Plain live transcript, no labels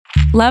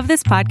Love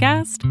this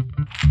podcast?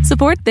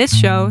 Support this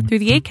show through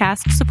the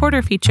Acast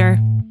supporter feature.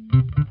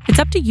 It's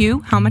up to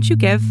you how much you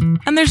give,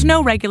 and there's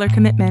no regular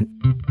commitment.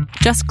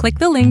 Just click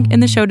the link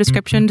in the show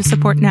description to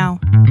support now.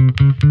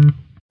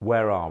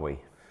 Where are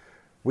we?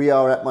 We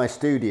are at my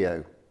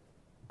studio,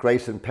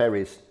 Grayson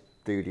Perry's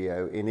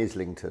studio in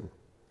Islington.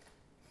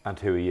 And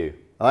who are you?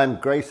 I'm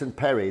Grayson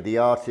Perry, the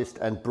artist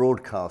and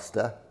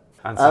broadcaster.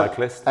 And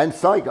cyclist?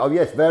 Oh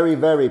yes, very,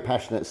 very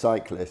passionate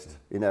cyclist.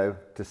 You know,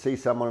 to see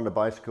someone on a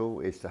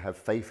bicycle is to have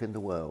faith in the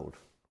world.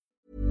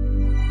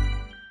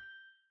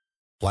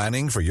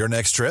 Planning for your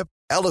next trip?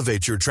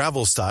 Elevate your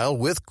travel style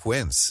with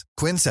Quince.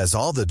 Quince has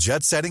all the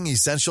jet-setting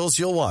essentials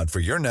you'll want for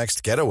your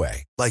next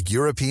getaway, like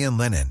European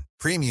linen,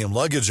 premium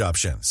luggage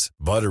options,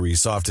 buttery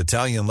soft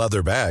Italian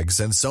leather bags,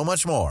 and so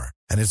much more.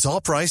 And it's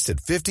all priced at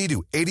 50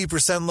 to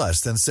 80%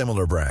 less than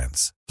similar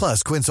brands.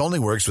 Plus, Quince only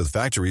works with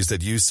factories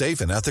that use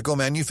safe and ethical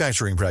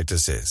manufacturing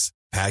practices.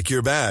 Pack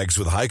your bags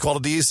with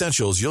high-quality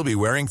essentials you'll be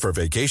wearing for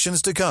vacations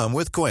to come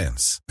with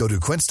Quince. Go to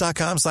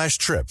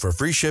quince.com/trip for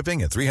free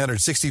shipping and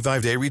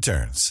 365-day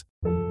returns.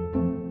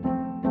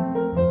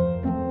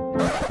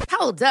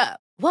 Hold up.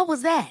 What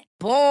was that?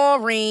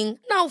 Boring.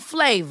 No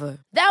flavor.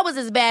 That was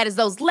as bad as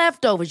those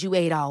leftovers you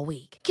ate all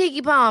week.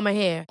 Keke Palmer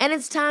here, and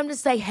it's time to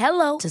say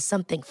hello to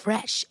something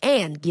fresh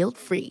and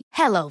guilt-free.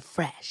 Hello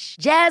Fresh.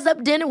 Jazz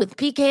up dinner with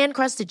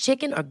pecan-crusted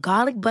chicken or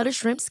garlic butter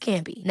shrimp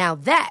scampi. Now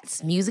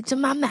that's music to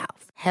my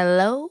mouth.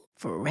 Hello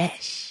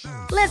Fresh.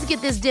 Let's get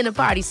this dinner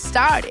party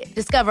started.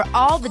 Discover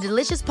all the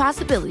delicious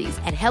possibilities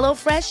at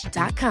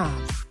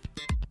hellofresh.com.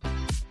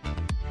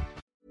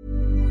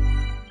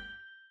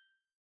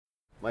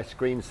 My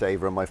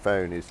screensaver on my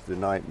phone is the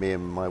night me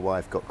and my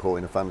wife got caught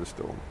in a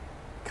thunderstorm.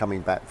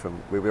 Coming back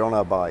we were on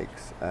our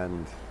bikes,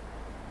 and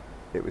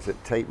it was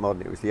at Tate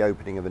Modern. It was the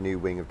opening of a new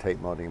wing of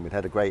Tate Modern, and we'd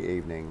had a great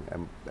evening,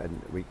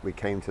 and we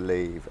came to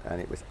leave, and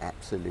it was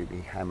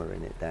absolutely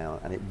hammering it down,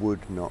 and it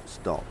would not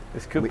stop.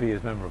 This could be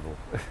as memorable.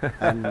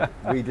 And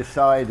we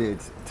decided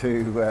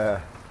to,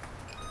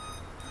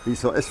 we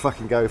thought, let's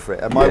fucking go for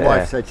it. And my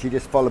wife said she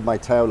just followed my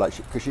tail light,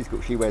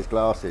 because she wears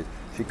glasses.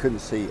 She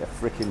couldn't see a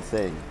freaking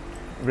thing.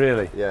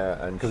 Really?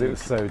 Yeah, and because it was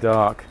so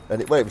dark.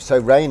 And it was so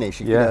rainy.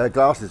 You know, her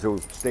glasses all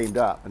steamed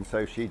up, and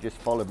so she just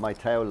followed my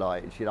tail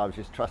light. And I was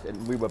just trusting.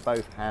 And we were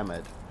both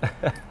hammered,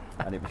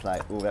 and it was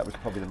like, oh, that was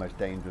probably the most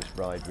dangerous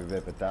ride we've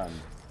ever done.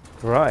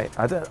 Right.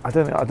 I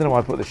don't know why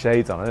I put the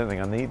shades on. I don't think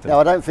I need them.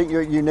 No, I don't think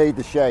you need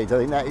the shades. I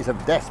think that is a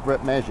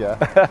desperate measure.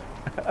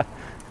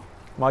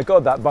 My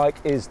God, that bike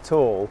is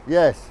tall.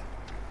 Yes.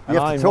 You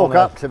have to talk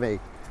up to me.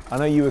 I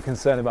know you were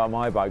concerned about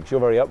my bike, because you're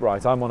very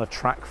upright. I'm on a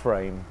track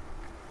frame.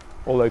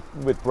 Although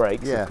with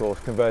brakes, of course,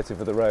 converted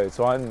for the road.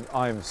 So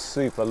I'm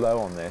super low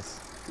on this.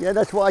 Yeah,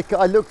 that's why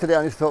I looked at it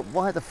and just thought,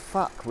 why the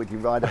fuck would you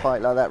ride a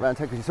bike like that around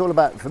town? Because it's all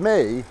about, for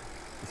me,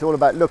 it's all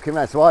about looking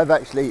around. So I've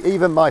actually,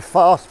 even my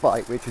fast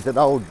bike, which is an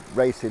old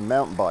racing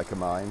mountain bike of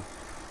mine,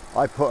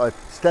 I put a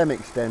stem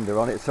extender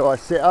on it so I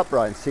sit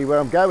upright and see where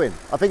I'm going.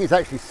 I think it's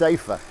actually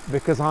safer.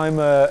 Because I'm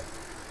a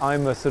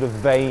sort of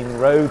vain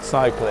road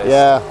cyclist.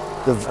 Yeah.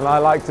 And I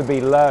like to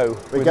be low.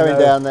 We're going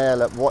down there,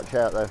 look, watch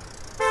out though.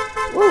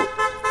 Woo!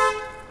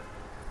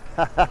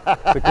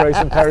 The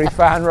Grayson Perry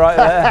fan right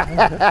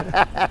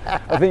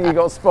there. I think you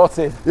got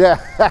spotted. Yeah.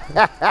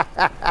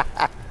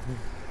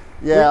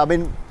 Yeah, I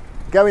mean,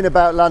 going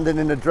about London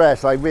in a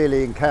dress, I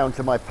really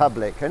encounter my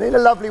public, and in a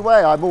lovely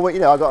way. I'm always,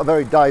 I've got a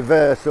very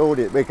diverse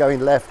audience. We're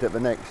going left at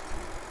the next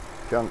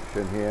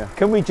junction here.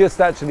 Can we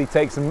just actually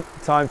take some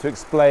time to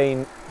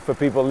explain for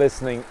people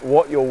listening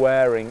what you're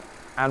wearing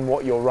and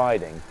what you're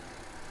riding?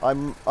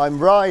 I'm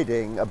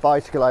riding a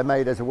bicycle I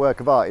made as a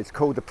work of art. It's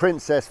called the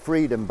Princess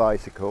Freedom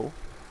bicycle.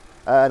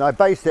 And I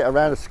based it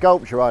around a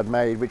sculpture I'd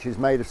made, which is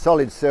made of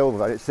solid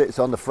silver. It sits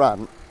on the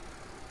front,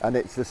 and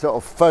it's a sort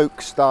of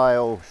folk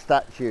style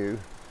statue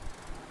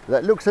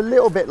that looks a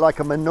little bit like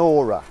a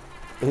menorah.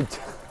 It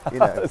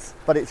does.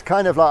 But it's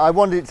kind of like, I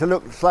wanted it to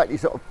look slightly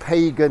sort of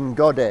pagan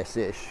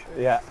goddess-ish.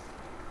 Yeah.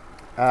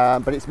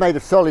 But it's made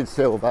of solid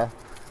silver,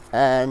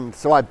 and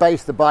so I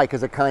based the bike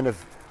as a kind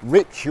of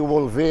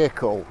ritual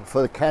vehicle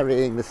for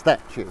carrying the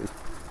statues.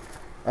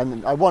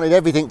 And I wanted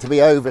everything to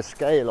be over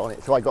scale on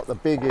it, so I got the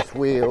biggest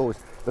wheels.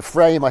 The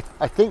frame, I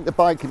think the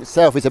bike in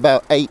itself is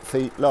about 8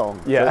 feet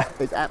long. Yeah.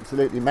 So it's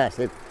absolutely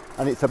massive,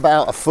 and it's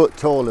about a foot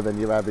taller than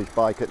your average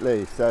bike at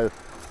least. So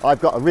I've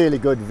got a really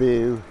good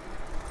view.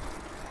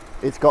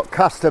 It's got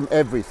custom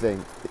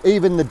everything.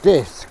 Even the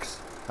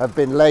discs have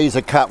been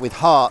laser cut with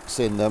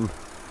hearts in them.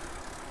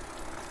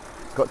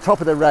 It's got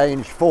top of the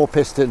range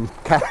 4-piston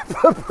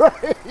caliper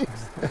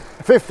brakes,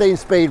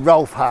 15-speed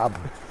Rolf hub.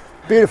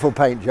 Beautiful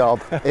paint job.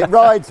 It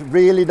rides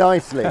really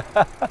nicely.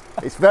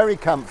 It's very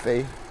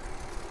comfy.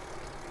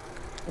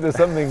 There's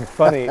something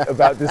funny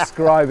about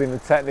describing the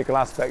technical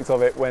aspects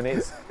of it when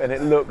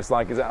it looks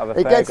like it's out of a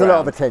fairground. It gets a lot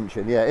of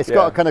attention, yeah. It's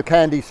got a kind of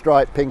candy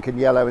stripe, pink and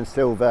yellow and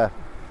silver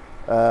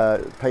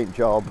paint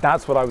job.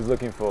 That's what I was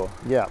looking for.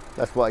 Yeah,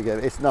 that's what I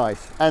get. It's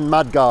nice. And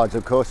mud guards,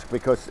 of course,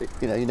 because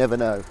you never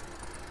know.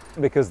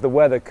 Because the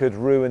weather could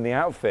ruin the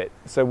outfit.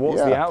 So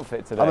what's the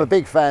outfit today? I'm a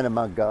big fan of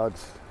mud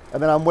guards.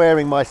 And then I'm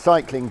wearing my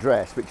cycling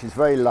dress, which is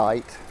very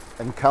light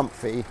and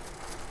comfy,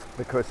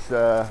 because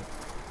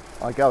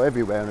I go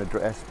everywhere in a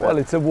dress. Well,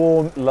 it's a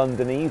warm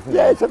London evening.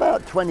 Yeah, it's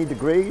about 20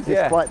 degrees.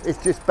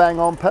 It's just bang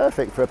on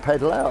perfect for a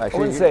pedal out, actually. I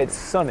wouldn't say it's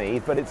sunny,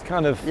 but it's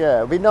kind of... Yeah,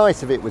 it'd be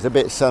nice if it was a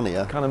bit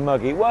sunnier. Kind of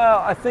muggy. Well,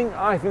 I think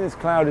this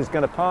cloud is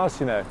going to pass,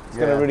 you know. It's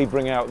going to really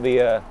bring out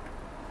the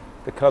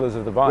colours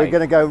of the bike. We're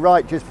going to go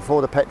right just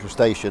before the petrol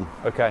station.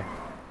 Okay.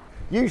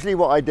 Usually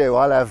what I do,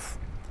 I'll have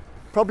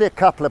probably a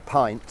couple of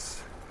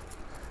pints,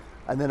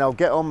 and then I'll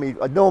get on me.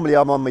 Normally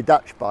I'm on my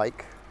Dutch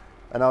bike,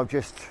 and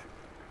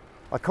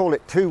I call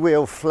it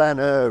two-wheel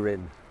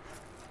flaneuring,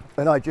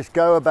 and I just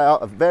go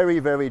about very,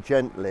 very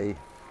gently,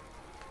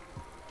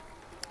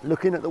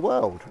 looking at the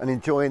world and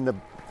enjoying the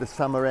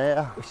summer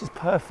air. Which is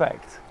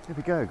perfect. Here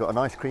we go, got an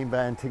ice cream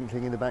van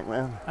tinkling in the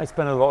background. I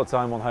spend a lot of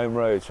time on home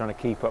roads trying to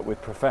keep up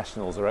with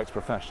professionals or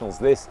ex-professionals.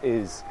 This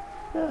is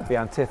the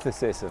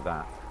antithesis of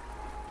that.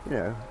 You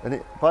know,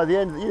 and by the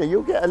end,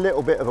 you'll get a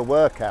little bit of a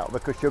workout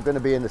because you're going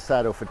to be in the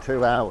saddle for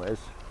 2 hours.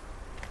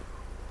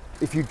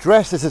 If you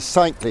dress as a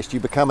cyclist, you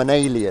become an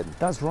alien.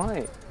 That's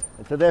right.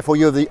 And so therefore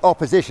you're the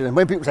opposition. And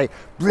when people say,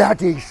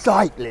 bloody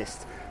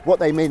cyclist, what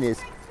they mean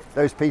is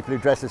those people who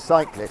dress as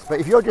cyclists.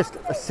 But if you're just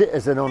a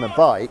citizen on a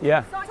bike...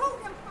 Yeah. I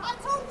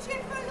talked to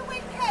you through the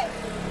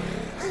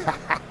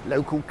weekend.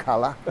 Local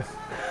colour.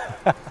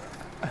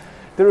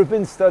 There have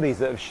been studies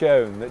that have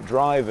shown that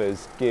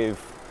drivers give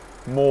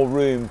more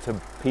room to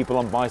people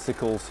on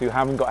bicycles who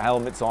haven't got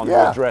helmets on, who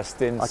are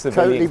dressed in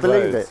civilian clothes.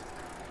 Totally believe it.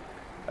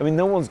 I mean,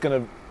 no one's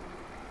going to,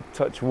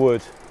 touch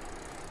wood,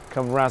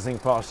 come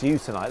razzing past you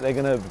tonight. They're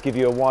going to give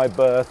you a wide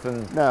berth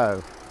and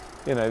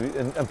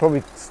and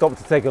probably stop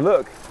to take a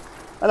look.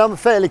 And I'm a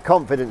fairly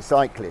confident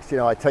cyclist.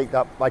 I take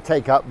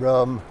up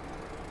room.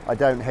 I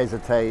don't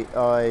hesitate.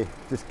 I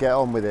just get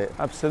on with it.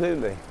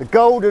 Absolutely. The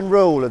golden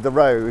rule of the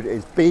road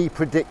is be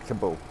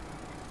predictable.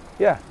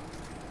 Yeah.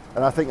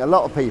 And I think a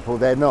lot of people,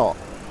 they're not.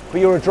 But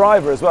you're a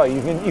driver as well.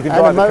 You can drive a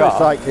car. I'm a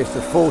motorcyclist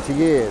for 40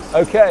 years.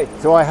 Okay.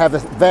 So I have a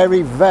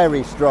very,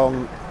 very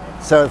strong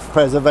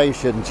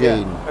self-preservation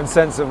gene. Yeah. And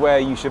sense of where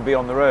you should be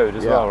on the road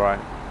as well, right?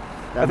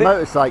 Now,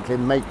 motorcycling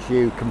makes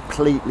you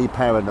completely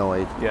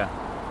paranoid. Yeah.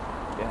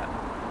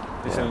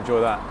 Just enjoy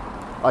that.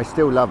 I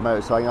still love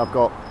motorcycling. I've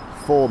got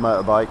 4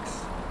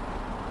 motorbikes,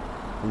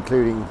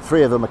 including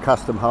 3 of them are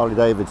custom Harley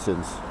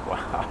Davidsons.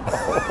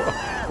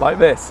 Wow. Like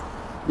this?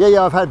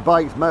 Yeah, I've had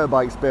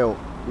motorbikes built.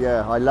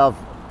 Yeah, I love...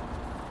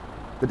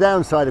 The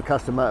downside of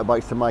custom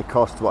motorbikes to my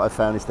cost, what I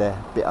found is they're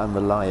a bit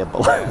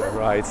unreliable. Yeah,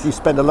 right. You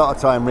spend a lot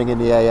of time ringing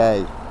the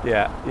AA.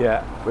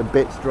 Yeah. When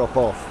bits drop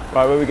off.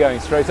 Right, where are we going?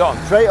 Straight on?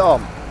 Straight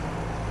on.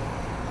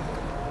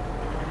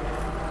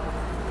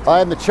 I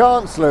am the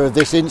Chancellor of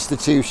this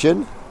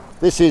institution.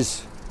 This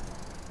is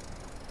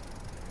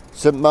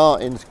St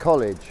Martin's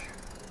College.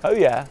 Oh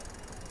yeah.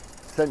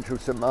 Central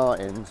St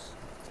Martin's,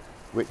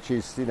 which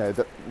is,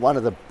 one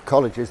of the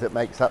colleges that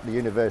makes up the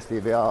University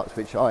of the Arts,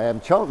 which I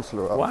am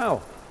Chancellor of.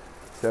 Wow.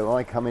 So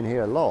I come in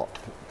here a lot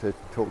to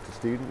talk to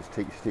students,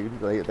 teach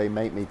students. They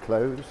make me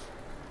clothes.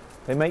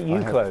 They make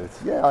you clothes?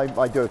 Yeah,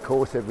 I do a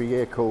course every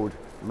year called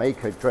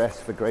Make a Dress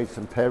for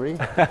Grayson Perry.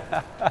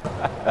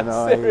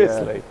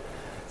 Seriously?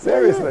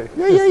 Seriously?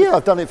 Yeah.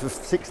 I've done it for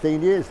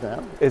 16 years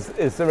now. Is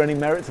there any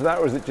merit to that,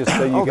 or is it just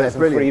so you get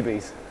some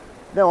freebies?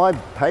 No, I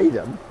paid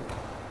them.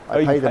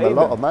 I paid them a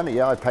lot of money.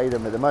 Yeah, I pay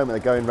them at the moment.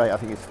 The going rate, I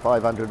think it's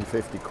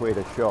 550 quid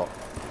a shot.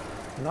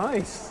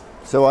 Nice.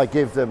 So I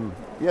give them.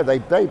 Yeah,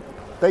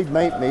 they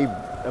make me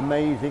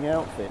amazing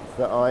outfits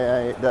that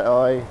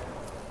I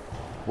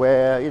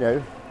wear.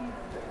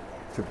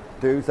 To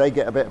do. They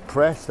get a bit of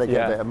press. They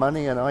get a bit of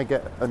money, and I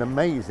get an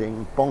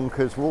amazing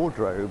bonkers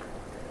wardrobe.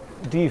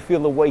 Do you feel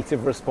the weight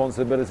of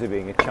responsibility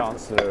being a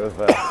Chancellor of...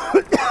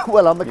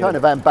 Well, I'm the kind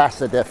of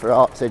ambassador for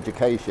arts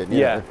education,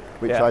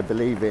 which I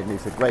believe in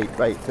is a great,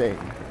 great thing.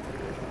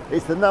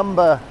 It's the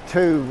number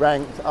 2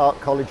 ranked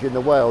art college in the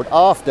world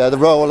after the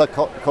Royal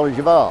College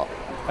of Art.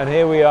 And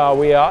here we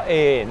are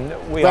in...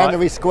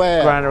 Granary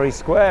Square. Granary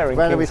Square in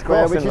Granary King's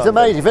Square, Cross which in is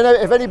London.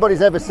 amazing. If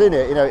anybody's ever seen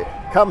it,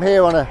 come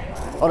here on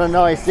a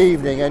nice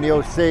evening and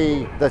you'll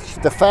see the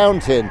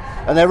fountain,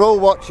 and they're all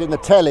watching the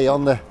telly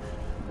over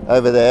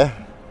there.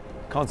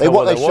 They show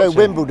watching.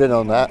 Wimbledon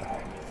on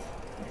that.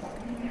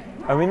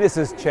 I mean, this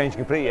has changed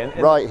completely. And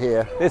right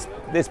here.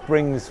 This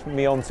brings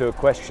me on to a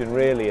question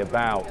really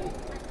about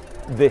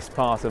this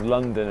part of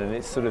London and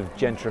its sort of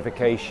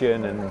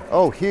gentrification and...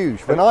 Oh,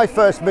 huge. When I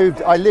first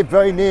moved, I lived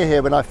very near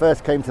here when I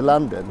first came to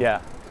London. Yeah.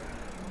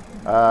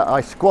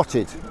 I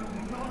squatted,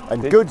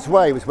 and Goods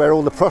Way was where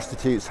all the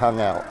prostitutes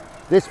hung out.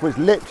 This was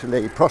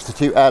literally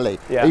Prostitute Alley.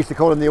 Yeah. They used to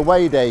call them the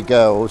away day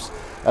girls,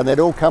 and they'd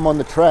all come on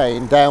the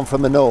train down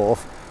from the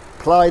north,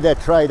 ply their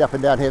trade up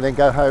and down here, then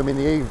go home in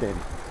the evening.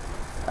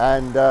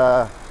 And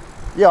I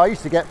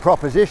used to get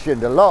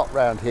propositioned a lot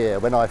round here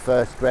when I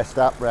first dressed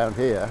up round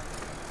here.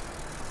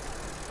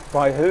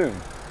 By whom?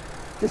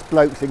 Just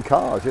blokes in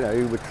cars,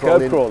 who were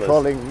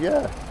trolling.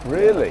 Yeah.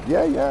 Really?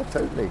 Yeah,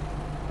 totally.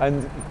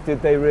 And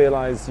did they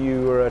realise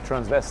you were a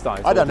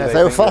transvestite? I don't know if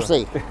they were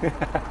fussy.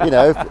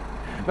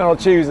 They're not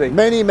choosy.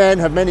 Many men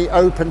have many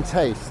open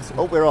tastes.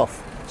 Oh, we're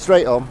off.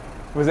 Straight on.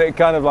 Was it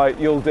kind of like,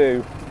 you'll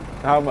do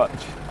how much?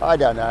 I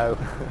don't know.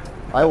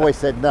 I always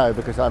said no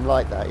because I'm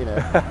like that, you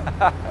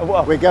know.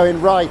 Well, We're going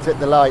right at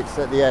the lights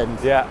at the end.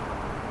 yeah.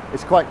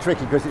 It's quite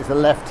tricky because it's a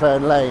left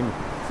turn lane,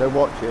 so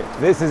watch it.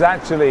 This is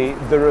actually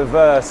the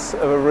reverse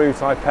of a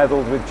route I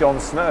pedalled with Jon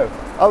Snow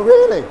Oh,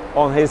 really?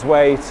 on his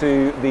way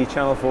to the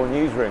Channel 4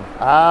 newsroom.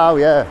 Oh,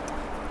 yeah.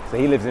 So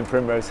he lives in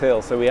Primrose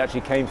Hill, so we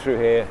actually came through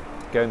here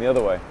going the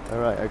other way. All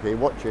right, okay,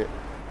 watch it.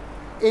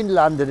 In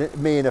London,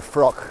 me in a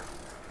frock,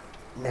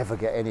 never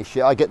get any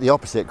shit. I get the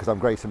opposite because I'm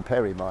Grayson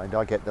Perry, mind.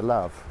 I get the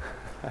love.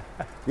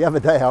 The other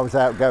day I was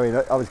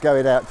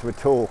going out to a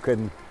talk,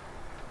 and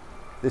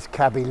this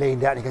cabbie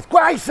leaned out and he goes,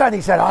 "Grayson,"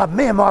 he said, "Oh,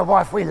 me and my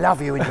wife, we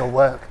love you in your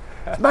work.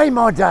 It's made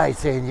my day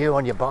seeing you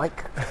on your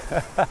bike."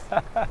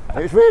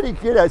 It's really,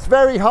 you know, it's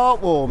very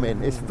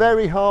heartwarming. It's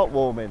very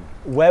heartwarming.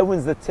 Where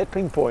was the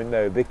tipping point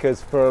though?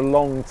 Because for a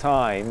long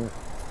time,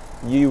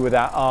 you were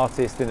that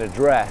artist in a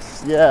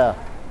dress. Yeah.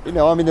 You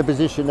know, I'm in a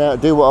position now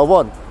to do what I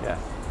want, Yeah.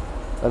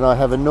 and I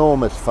have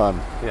enormous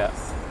fun. Yeah.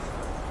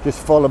 Just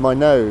follow my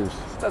nose.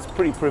 That's a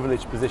pretty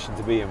privileged position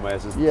to be in, where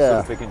it's Yeah. sort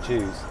of pick and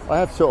choose. I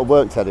have sort of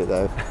worked at it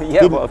though.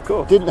 Yeah, well, of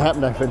course. Didn't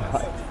happen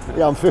overnight.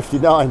 Yeah, I'm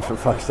 59 for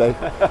fuck's sake.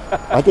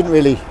 I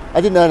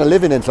didn't earn a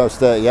living until I was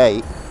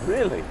 38.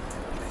 Really?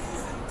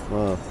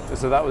 Wow.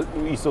 So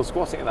were you still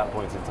squatting at that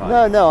point in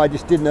time? No, I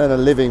just didn't earn a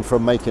living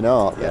from making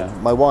art then.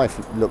 Yeah. My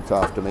wife looked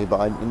after me,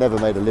 but I never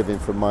made a living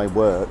from my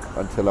work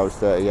until I was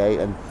 38,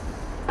 and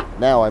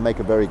now I make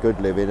a very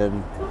good living,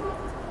 and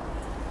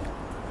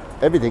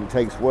everything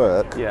takes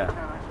work. Yeah.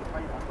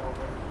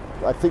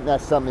 I think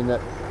that's something that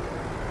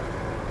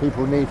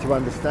people need to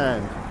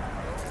understand.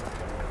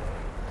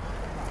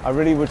 I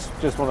really would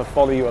just want to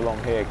follow you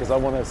along here because I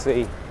want to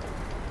see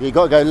You've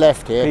got to go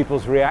left here.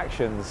 people's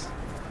reactions.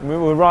 I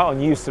mean, we're right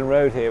on Euston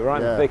Road here,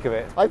 right in the thick of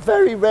it. I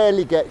very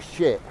rarely get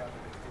shit.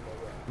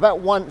 About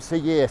once a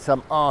year,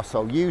 some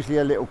arsehole, usually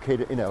a little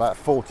kid, you know, like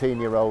a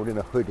 14-year-old in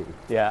a hoodie,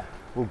 Yeah.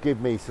 will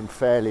give me some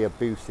fairly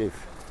abusive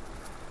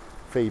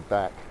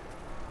feedback.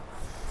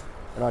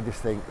 And I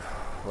just think,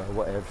 well,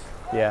 whatever.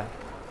 Yeah.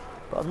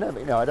 But I've never,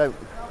 you know, I don't,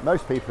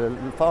 most people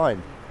are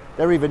fine.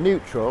 They're either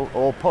neutral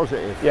or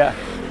positive. Yeah.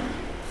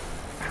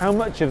 How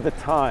much of the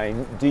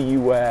time do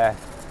you wear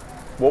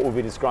what would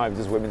be described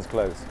as women's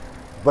clothes?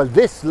 Well,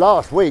 this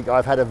last week,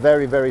 I've had a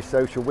very, very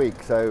social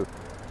week, so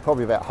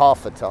probably about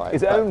half the time.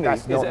 Is it but only,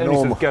 that's is not it only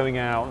normal. sort of going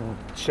out and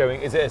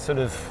showing, is it a sort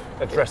of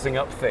a dressing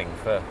up thing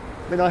for...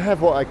 I mean, I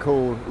have what I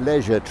call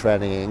leisure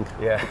training,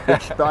 Yeah.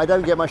 but I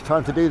don't get much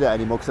time to do that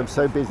anymore because I'm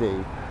so busy.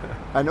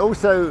 And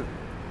also,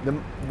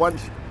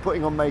 once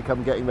putting on makeup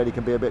and getting ready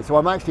can be a bit. So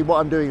I'm actually, what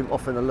I'm doing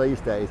often on these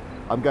days,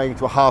 I'm going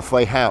to a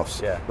halfway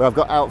house where I've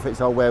got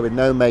outfits I'll wear with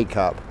no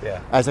makeup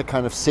as a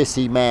kind of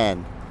sissy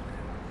man.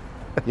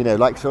 You know,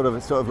 like sort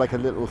of like a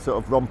little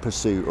sort of romper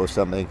suit or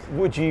something.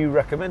 Would you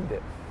recommend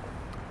it?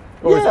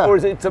 Yeah. Or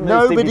is it something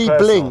that's deeply Nobody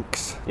personal?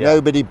 blinks. Yeah.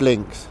 Nobody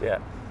blinks. Yeah.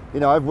 You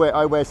know,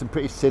 I wear some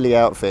pretty silly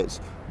outfits.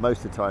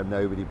 Most of the time,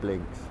 nobody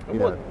blinks. And You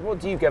know. what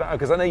do you get out?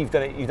 Because I know you've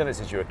done it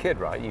since you were a kid,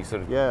 right? You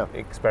sort of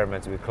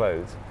experimented with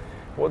clothes.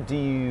 What do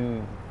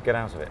you get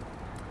out of it?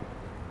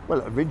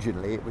 Well,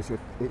 originally it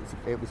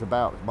was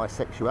about my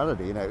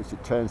sexuality. You know,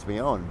 it turns me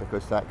on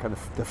because that kind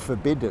of the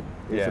forbidden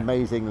is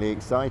amazingly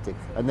exciting,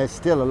 and there's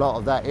still a lot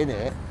of that in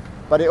it.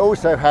 But it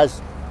also has,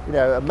 you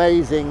know,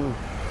 amazing.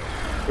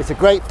 It's a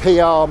great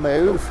PR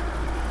move.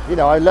 You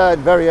know, I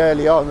learned very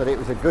early on that it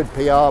was a good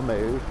PR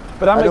move.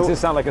 But that makes it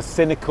sound like a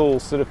cynical,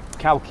 sort of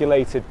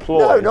calculated ploy.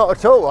 No, not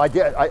at all.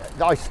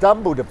 I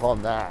stumbled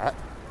upon that,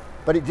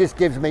 but it just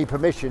gives me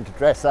permission to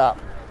dress up.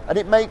 And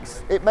it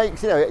makes you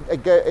know,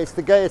 it's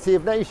the gaiety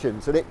of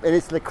nations, and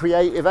it's the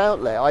creative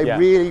outlet. I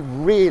really,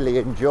 really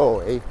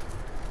enjoy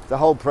the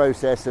whole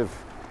process of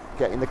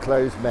getting the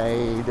clothes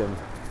made, and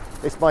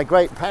it's my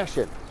great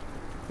passion.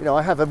 You know,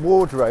 I have a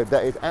wardrobe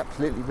that is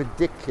absolutely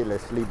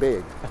ridiculously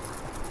big.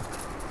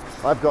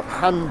 I've got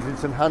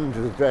hundreds and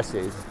hundreds of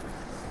dresses.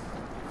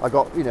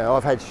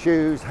 I've had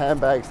shoes,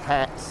 handbags,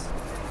 hats,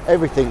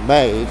 everything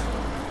made.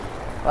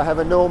 I have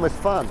enormous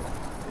fun.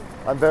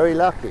 I'm very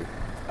lucky.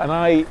 And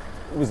I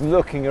was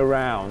looking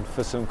around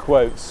for some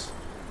quotes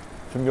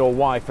from your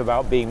wife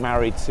about being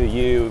married to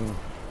you and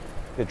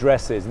the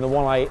dresses, and the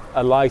one I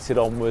alighted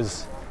on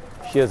was,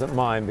 she doesn't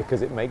mind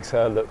because it makes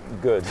her look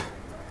good.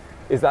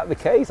 Is that the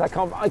case?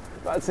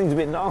 That seems a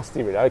bit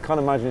nasty, really. I can't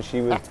imagine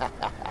she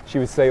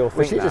would say or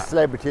think she's that. a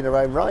celebrity in her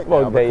own right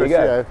well, now. There you go.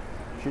 You know,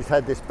 she's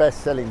had this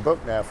best-selling book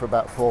now for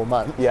about 4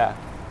 months. Yeah.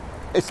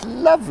 It's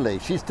lovely.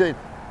 She's doing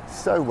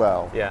so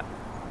well. Yeah.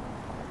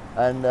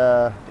 And you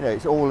know,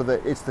 it's all of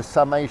it. It's the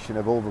summation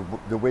of all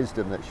the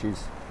wisdom that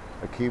she's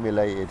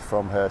accumulated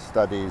from her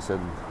studies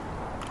and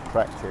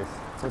practice.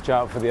 Watch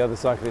out for the other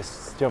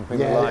cyclists jumping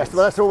the lights.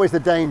 That's always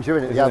the danger,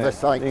 isn't it? The other You're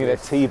cyclists. going to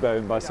get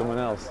T-boned by someone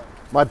else.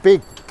 My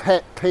big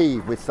pet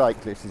peeve with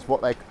cyclists is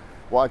what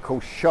I call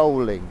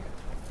shoaling.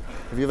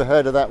 Have you ever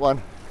heard of that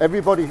one?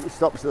 Everybody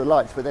stops at the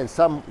lights, but then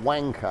some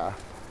wanker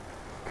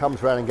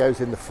comes around and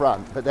goes in the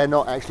front, but they're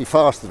not actually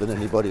faster than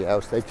anybody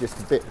else. They just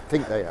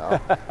think they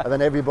are, and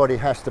then everybody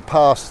has to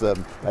pass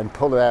them and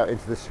pull out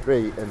into the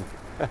street.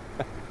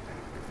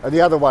 And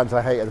the other ones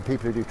I hate are the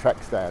people who do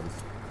track stands.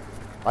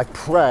 I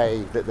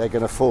pray that they're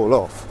going to fall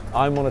off.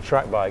 I'm on a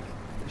track bike.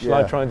 Shall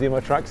I try and do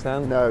my track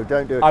stand? No,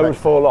 don't do it. I would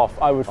fall off.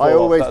 I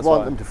always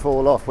want them to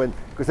fall off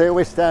because they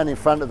always stand in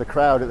front of the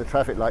crowd at the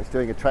traffic lights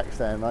doing a track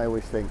stand. And I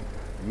always think,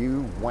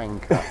 you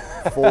wanker,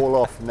 fall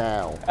off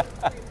now.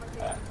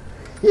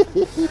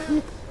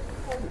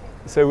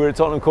 So we're at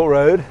Tottenham Court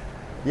Road,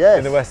 yes,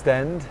 in the West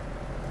End.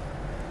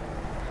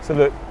 So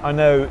look, I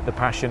know the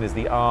passion is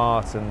the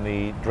art and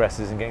the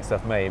dresses and getting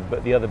stuff made,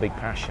 but the other big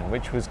passion,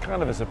 which was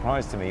kind of a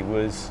surprise to me,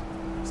 was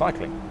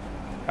cycling.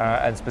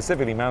 And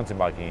specifically mountain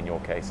biking in your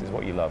case is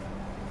what you love.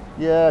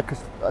 Yeah,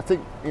 because I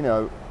think,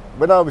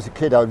 when I was a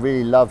kid I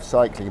really loved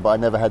cycling, but I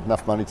never had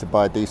enough money to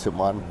buy a decent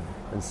one.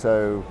 And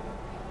so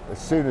as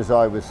soon as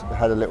I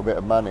had a little bit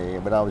of money,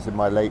 when I was in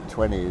my late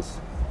 20s,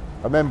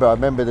 I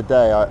remember the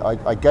day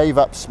I gave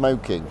up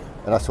smoking,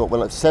 and I thought,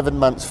 well, at 7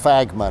 months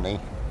fag money,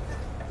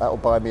 that'll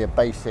buy me a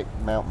basic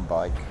mountain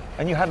bike.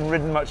 And you hadn't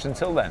ridden much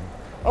until then?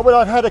 Oh, well,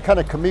 I'd had a kind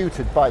of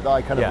commuted bike that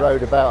I kind of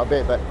rode about a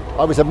bit, but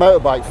I was a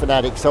motorbike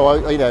fanatic, so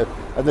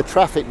and the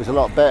traffic was a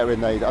lot better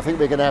in there. I think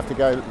we're going to have to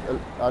go,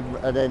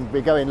 and then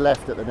we're going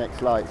left at the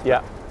next lights.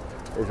 Yeah.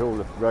 There's all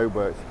the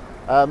roadworks.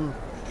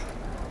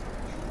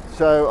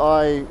 So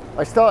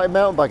I started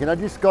mountain biking. I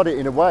just got it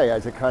in a way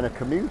as a kind of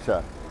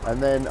commuter,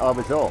 and then I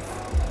was off.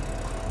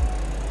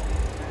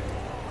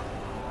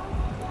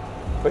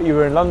 But you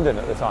were in London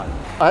at the time?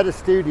 I had a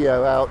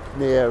studio out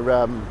near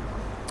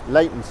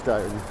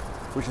Leytonstone,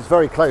 which is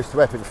very close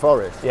to Epping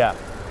Forest. Yeah.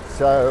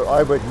 So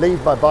I would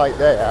leave my bike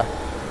there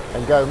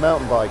and go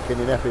mountain biking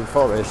in Epping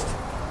Forest.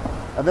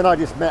 And then I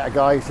just met a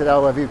guy who said,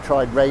 oh, have you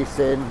tried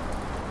racing?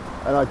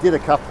 And I did a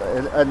couple,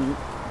 and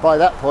by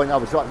that point I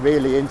was like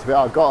really into it.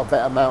 I got a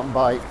better mountain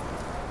bike,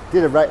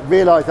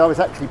 realised I was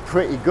actually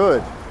pretty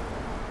good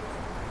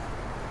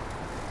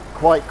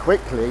quite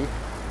quickly,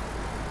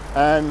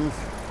 and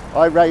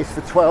I raced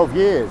for 12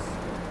 years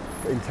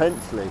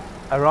intensely.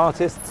 Are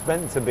artists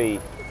meant to be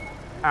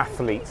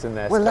athletes in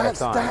their spare time?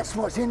 Well, that's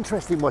what's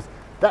interesting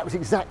that was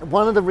exactly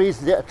one of the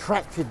reasons it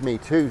attracted me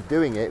to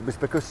doing it, was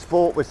because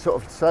sport was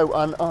sort of so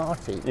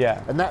unarty.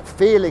 Yeah. And that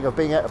feeling of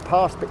being able to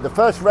pass, the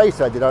first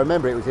race I did, I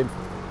remember it was in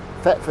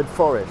Thetford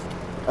Forest,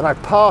 and I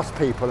passed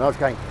people and I was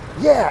going,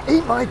 yeah,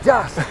 eat my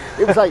dust.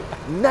 It was like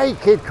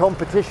naked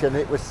competition.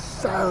 It was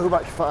so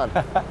much fun.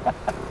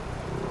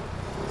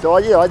 So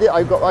I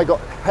got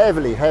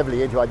heavily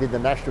into it. I did the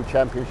national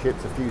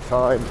championships a few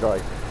times.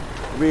 I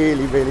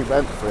really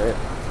went for it.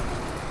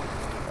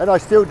 And I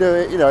still do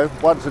it,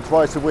 once or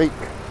twice a week.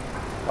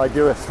 I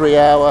do a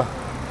 3-hour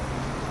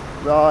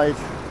ride.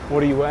 What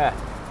do you wear?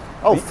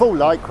 Oh, full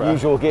Lycra.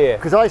 Usual gear.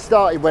 Because I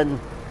started when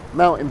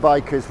mountain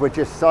bikers were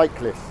just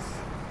cyclists.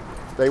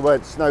 They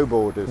weren't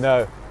snowboarders.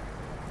 No.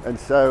 And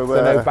so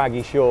no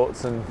baggy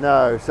shorts and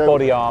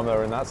body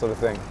armour and that sort of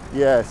thing.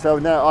 Yeah, so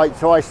now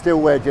I still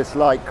wear just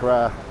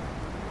Lycra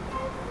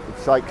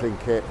cycling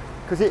kit,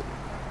 because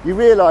you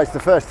realise the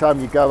first time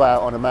you go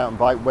out on a mountain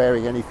bike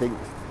wearing anything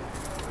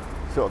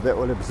sort of that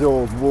will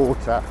absorb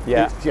water,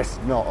 it's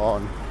just not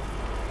on.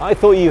 I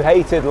thought you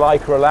hated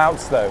Lycra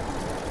louts though.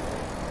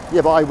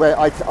 Yeah, but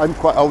I'm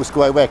quite old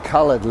school. I wear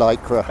coloured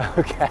Lycra.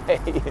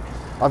 Okay.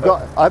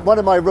 One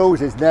of my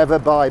rules is never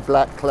buy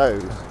black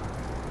clothes.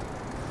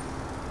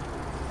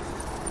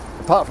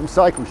 Apart from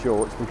cycle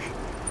shorts, which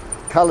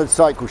coloured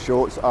cycle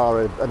shorts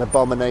are an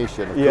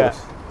abomination, of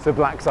course. So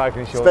black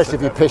cycling shorts. Especially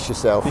if you piss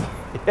yourself,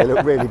 they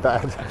look really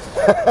bad.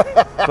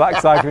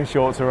 Black cycling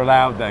shorts are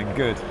allowed then,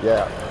 good.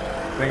 Yeah.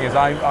 Thing is,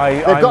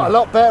 they've got a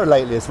lot better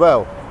lately as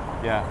well.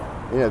 Yeah.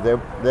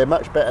 They're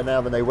much better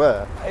now than they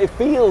were. It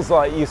feels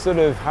like you sort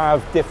of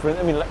have different,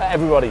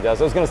 everybody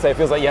does. I was going to say it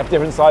feels like you have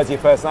different sides of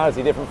your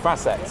personality, different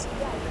facets.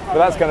 But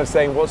that's kind of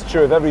saying what's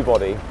true of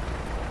everybody.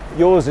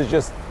 Yours is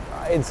just,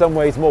 in some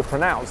ways, more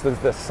pronounced. There's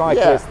the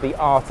cyclist, the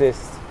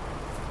artist,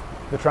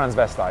 the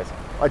transvestite.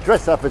 I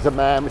dress up as a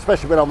man,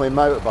 especially when I'm on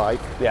my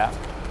motorbike. Yeah.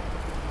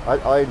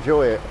 I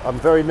enjoy it. I'm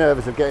very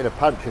nervous of getting a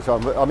puncture, so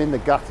I'm in the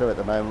gutter at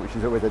the moment, which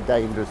is always a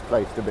dangerous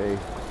place to be.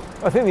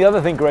 I think the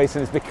other thing,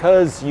 Grayson, is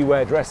because you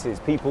wear dresses,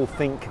 people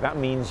think that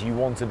means you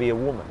want to be a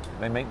woman.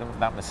 They make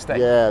that mistake.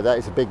 Yeah, that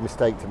is a big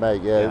mistake to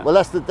make, yeah. Well,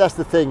 that's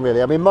the thing,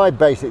 really. My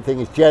basic thing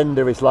is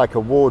gender is like a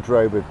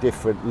wardrobe of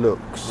different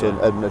looks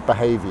and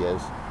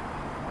behaviours,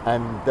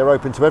 and they're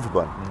open to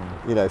everyone.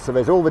 So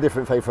there's all the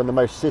different things, from the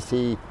most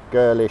sissy,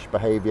 girlish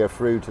behaviour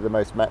through to the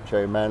most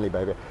macho, manly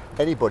behaviour.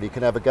 Anybody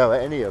can have a go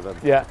at any of them.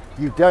 Yeah.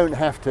 You don't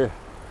have to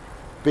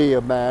be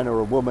a man or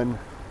a woman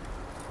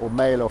or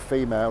male or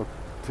female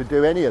to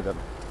do any of them.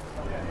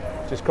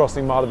 Just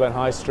crossing Marylebone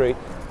High Street,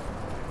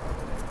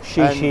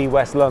 She,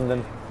 West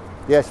London.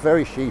 Yes,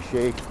 very she.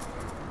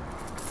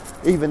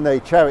 Even the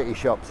charity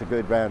shops are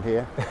good round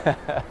here.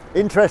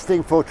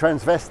 Interesting for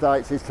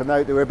transvestites is to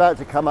note that we're about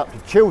to come up to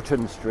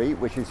Chiltern Street,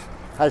 which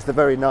has the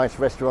very nice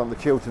restaurant, the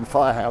Chiltern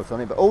Firehouse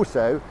on it, but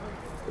also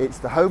it's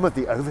the home of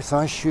the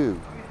oversized shoe.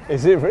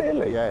 Is it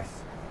really? Yes.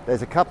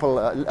 There's a couple,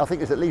 I think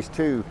there's at least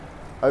 2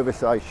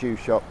 oversized shoe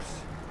shops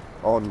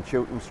on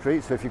Chiltern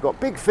Street. So if you've got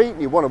big feet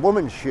and you want a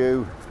woman's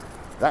shoe,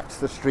 that's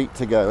the street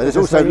to go. And there's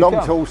also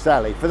Long Tall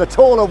Sally for the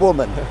taller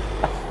woman.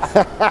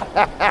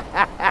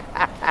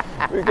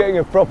 We're getting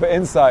a proper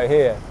insight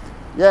here.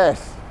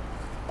 Yes,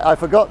 I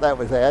forgot that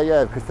was there,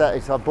 yeah,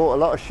 because I bought a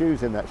lot of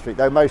shoes in that street,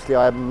 though mostly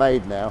I haven't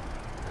made now.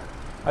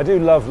 I do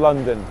love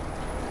London.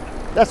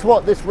 That's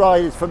what this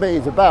ride is for me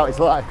is about. It's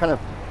like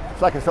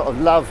it's like a sort of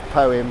love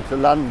poem to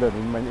London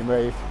in many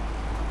ways.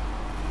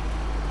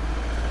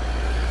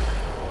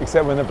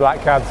 Except when the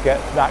black cabs get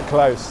that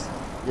close.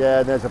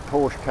 Yeah, and there's a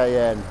Porsche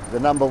Cayenne, the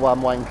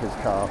 #1 wanker's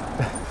car.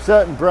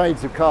 Certain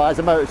braids of car, as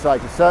a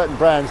motorcycle, certain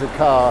brands of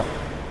car,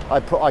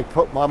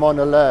 I'm on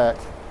alert.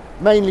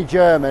 Mainly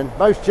German.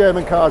 Most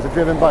German cars are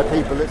driven by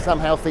people that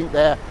somehow think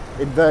they're,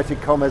 inverted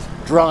commas,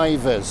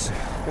 drivers.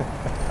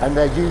 And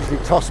they're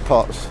usually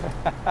tosspots.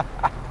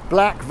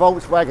 Black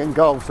Volkswagen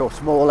Golfs or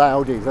small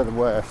Audis are the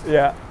worst.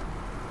 Yeah.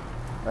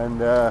 And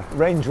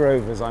Range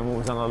Rovers, I'm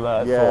always on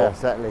alert for. yeah,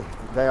 exactly.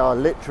 They are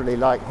literally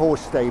like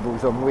horse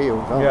stables on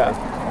wheels, aren't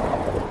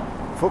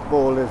they?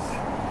 Footballers,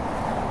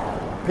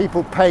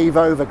 people pave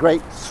over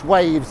great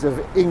swathes of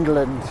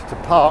England to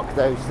park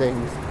those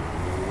things.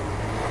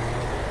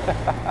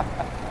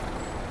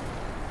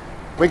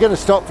 We're going to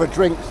stop for a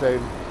drink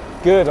soon.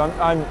 Good.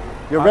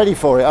 You're ready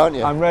for it, aren't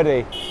you? I'm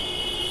ready.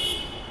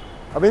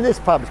 I mean, this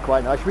pub's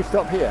quite nice. Should we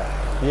stop here?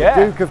 Yeah.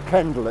 The Duke of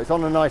Kendal. It's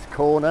on a nice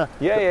corner.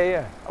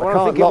 Yeah. I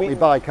can't lock my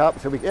bike up,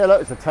 so look,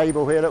 there's a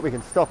table here. Look, we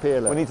can stop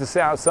here. Look. We need to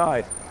sit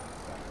outside.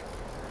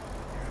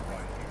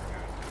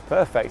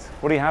 Perfect.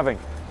 What are you having?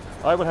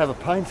 I will have a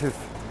pint of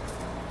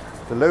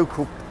the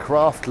local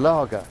craft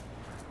lager.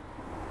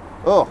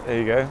 Oh, There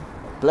you go.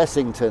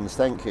 Blessingtons,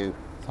 thank you.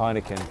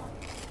 Heineken.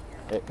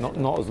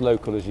 Not as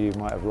local as you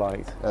might have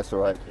liked. That's all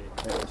right.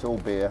 It's all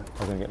beer.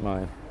 I'm going to get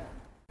mine.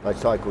 I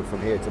cycled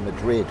from here to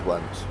Madrid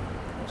once.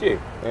 Did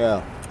you?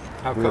 Yeah.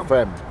 How With a come?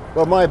 friend.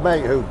 Well, my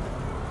mate who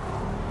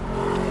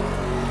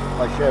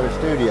I share a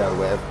studio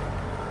with,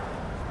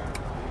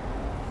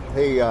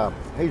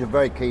 he's a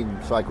very keen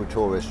cycle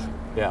tourist,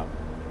 Yeah.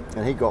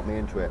 and he got me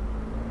into it.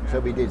 So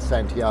we did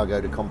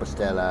Santiago de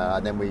Compostela,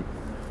 and then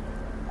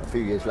a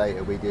few years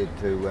later we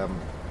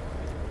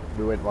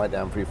went right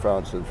down through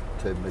France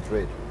to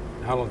Madrid.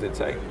 How long did it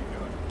take?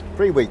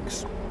 3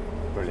 weeks,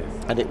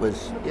 Brilliant. and it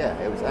was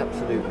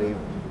absolutely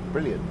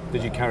brilliant.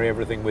 Did you carry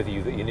everything with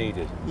you that you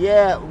needed?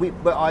 Yeah,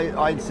 but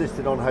I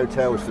insisted on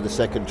hotels for the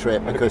second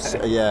trip because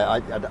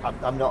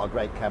I'm not a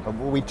great camper.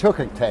 Well, we took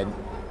a tent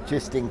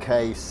just in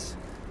case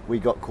we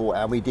got caught,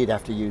 and we did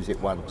have to use it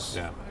once.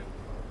 Yeah.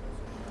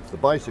 The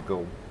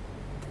bicycle,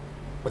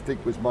 I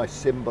think, was my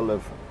symbol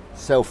of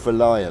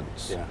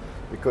self-reliance. Yeah.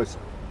 Because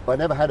I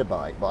never had a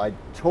bike, but I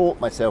taught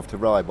myself to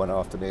ride one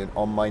afternoon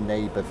on my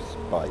neighbour's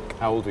bike.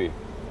 How old were you?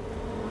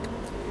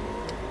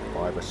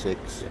 5 or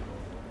 6. Yeah.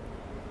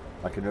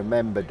 I can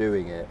remember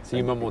doing it. So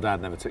your mum or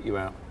dad never took you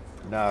out?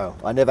 No,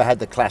 I never had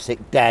the classic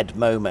dad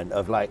moment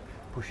of like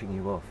pushing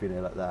you off,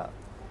 like that.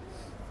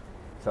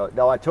 So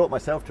no, I taught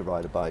myself to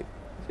ride a bike,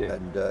 Yeah.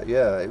 and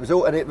it was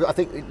all. And I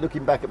think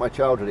looking back at my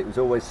childhood, it was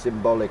always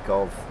symbolic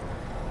of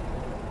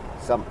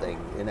something,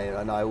 And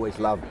I always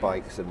loved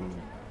bikes, and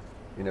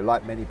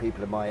like many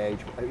people of my age,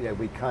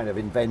 we kind of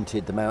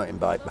invented the mountain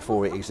bike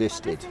before it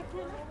existed.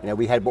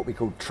 We had what we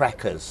called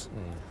trackers,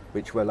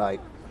 which were like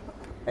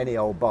any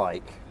old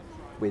bike.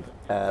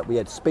 We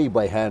had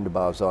speedway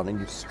handlebars on, and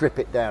you'd strip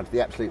it down to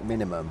the absolute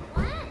minimum,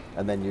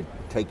 and then you'd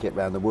take it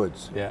around the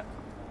woods. Yeah.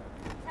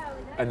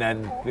 And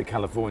then the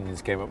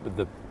Californians came up with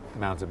the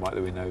mountain bike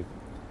that we know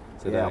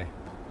today.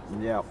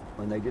 Yeah,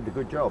 and they did a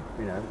good job,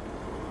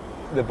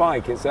 The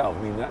bike itself,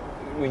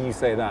 when you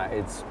say that,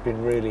 it's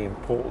been really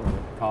important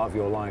part of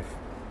your life.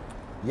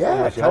 Yeah,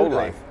 almost your whole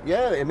totally. life.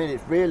 Yeah,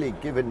 it's really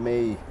given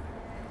me,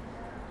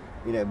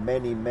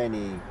 many,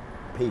 many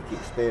peak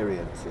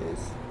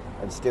experiences,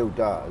 and still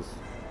does.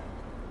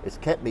 It's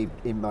kept me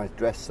in my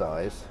dress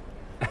size,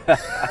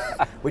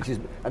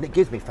 and it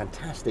gives me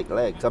fantastic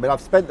legs. I've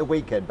spent the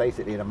weekend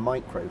basically in a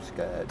micro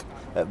skirt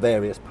at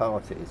various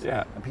parties.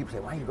 Yeah. And people say,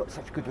 "Wow, you've got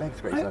such good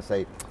legs, Grace." And I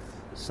say,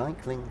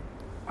 "Cycling."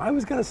 I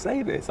was going to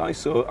say this. I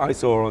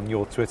saw on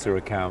your Twitter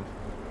account,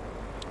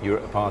 you were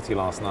at a party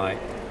last night,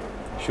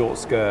 short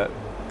skirt,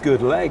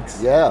 good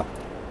legs. Yeah.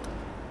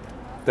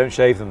 Don't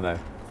shave them though.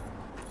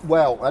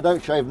 Well, I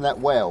don't shave them that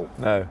well.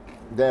 No.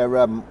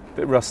 They're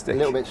Bit rustic. a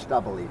little bit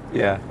stubbly.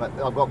 Yeah. But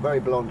I've got very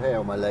blonde hair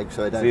on my legs,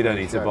 so I don't. So you don't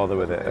really need to show bother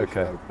with it.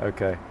 so-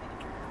 Okay.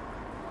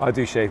 I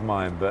do shave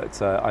mine,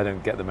 but I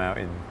don't get them out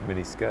in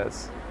mini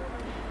skirts.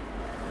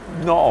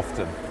 Not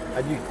often.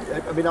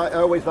 And I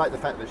always like the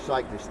fact that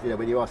cyclists,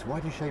 when you ask them, why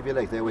do you shave your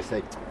legs? They always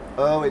say,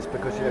 oh, it's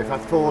because, if I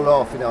fall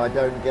off, I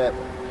don't get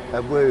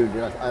a wound.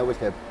 And I always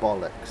go,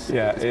 bollocks.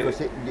 Yeah, It's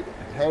because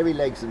hairy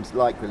legs and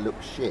lycra look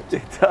shit.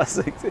 It does.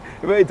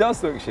 It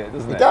does look shit,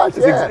 doesn't it? It does,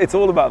 yeah. It's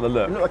all about the You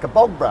look. look like a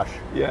bog brush.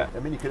 Yeah.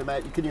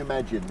 Can you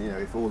imagine,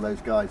 if all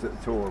those guys at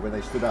the tour, when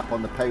they stood up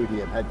on the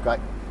podium, had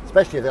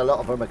especially if a lot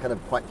of them are kind of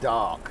quite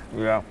dark.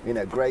 Yeah.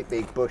 Great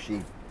big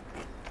bushy,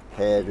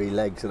 hairy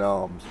legs and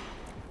arms.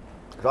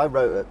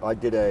 because I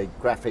did a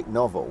graphic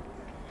novel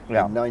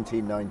Yeah. in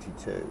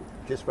 1992,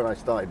 just when I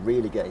started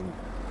really getting.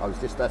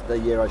 That's the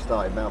year I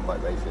started mountain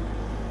bike racing,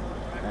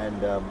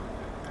 and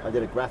I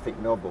did a graphic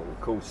novel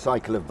called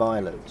Cycle of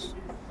Violence.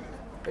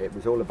 It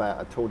was all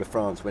about a Tour de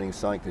France winning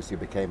cyclist who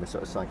became a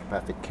sort of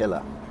psychopathic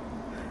killer.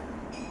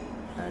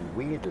 And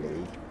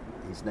weirdly,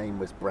 his name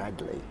was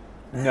Bradley.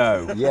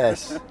 No.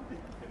 Yes.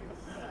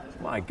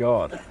 My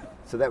God.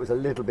 So that was a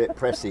little bit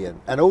prescient.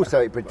 And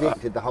also it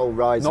predicted the whole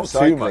rise Not of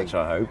cycling. too much,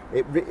 I hope.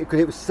 Because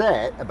it was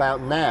set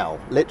about now,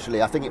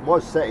 literally. I think it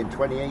was set in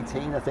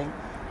 2018, I think.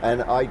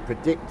 And I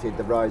predicted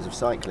the rise of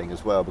cycling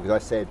as well, because I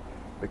said,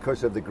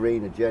 because of the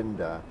green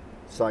agenda,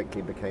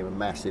 cycling became a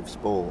massive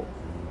sport.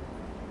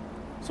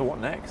 So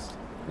what next?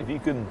 If you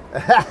can,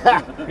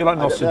 you're like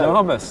I don't know.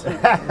 Nostradamus.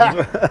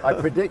 I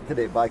predicted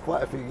it by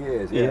quite a few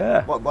years.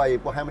 Yeah. What, by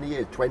how many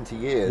years? 20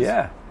 years?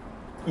 Yeah.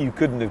 You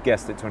couldn't have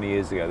guessed it 20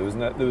 years ago. There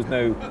was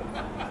no.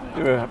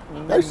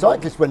 Those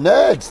cyclists were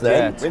nerds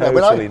then. Yeah,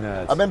 totally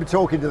nerds. I remember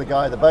talking to the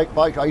guy at the bike.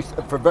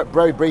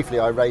 Very briefly,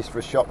 I raced for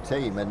a shop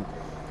team, and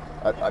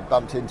I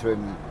bumped into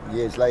him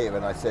years later,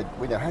 and I said,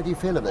 how do you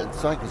feel about it?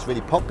 Cycling's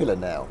really popular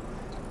now.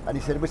 And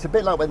he said, it's a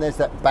bit like when there's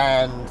that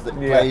band that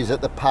plays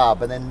at the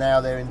pub, and then now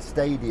they're in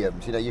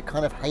stadiums. You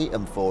kind of hate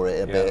them for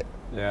it a bit.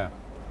 Yeah.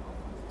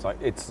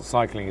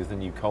 Cycling is the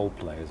new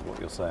Coldplay, is what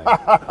you're saying.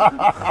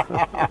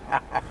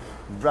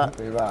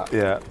 Exactly that.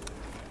 Yeah.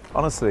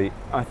 Honestly,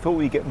 I thought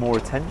we'd get more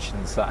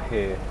attention sat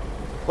here.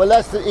 Well,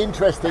 that's the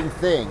interesting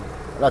thing.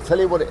 And I'll tell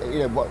you what,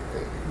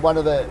 one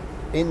of the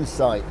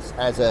insights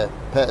as a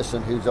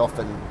person who's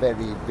often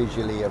very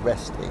visually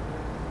arresting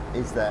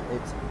is that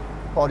it's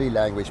body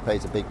language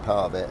plays a big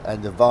part of it,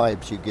 and the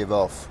vibes you give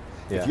off.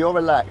 Yeah. If you're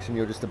relaxed and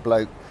you're just a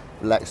bloke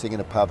relaxing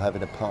in a pub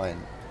having a pint,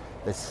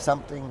 there's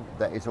something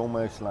that is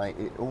almost like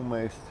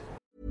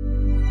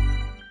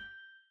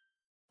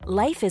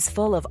Life is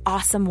full of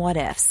awesome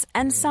what-ifs,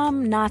 and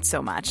some not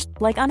so much,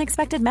 like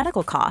unexpected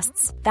medical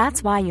costs.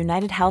 That's why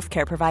United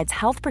Healthcare provides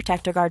Health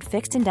Protector Guard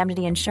fixed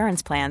indemnity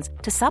insurance plans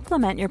to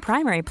supplement your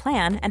primary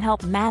plan and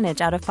help manage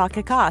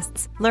out-of-pocket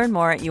costs. Learn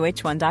more at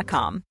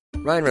UH1.com.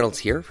 Ryan Reynolds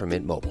here from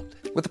Mint Mobile.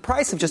 With the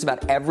price of just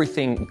about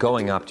everything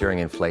going up during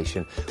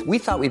inflation, we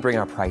thought we'd bring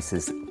our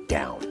prices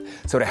down.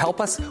 So to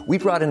help us, we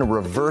brought in a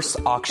reverse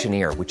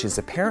auctioneer, which is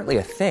apparently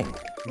a thing.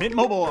 Mint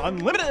Mobile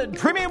Unlimited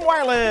Premium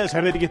Wireless.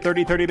 How to get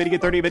 30, 30, how to get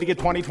 30, how to get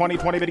 20, 20,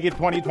 20, how to get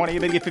 20, 20, how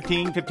to get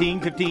 15,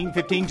 15, 15,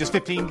 15, just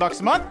 $15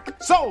 a month?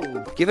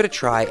 Sold! Give it a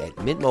try at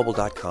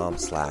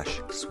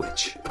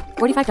mintmobile.com/switch.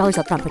 $45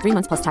 up front for 3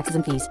 months plus taxes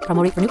and fees.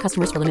 Promo rate for new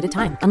customers for limited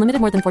time. Unlimited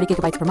more than 40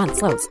 gigabytes per month.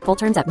 Slows full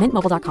terms at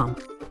mintmobile.com.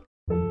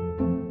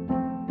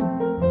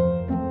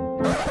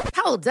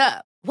 Hold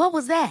up. What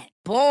was that?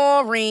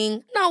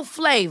 Boring. No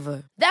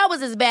flavor. That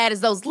was as bad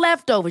as those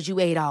leftovers you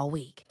ate all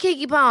week.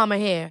 Keke Palmer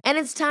here, and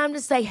it's time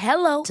to say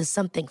hello to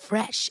something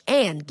fresh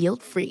and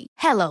guilt-free.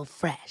 Hello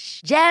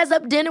Fresh. Jazz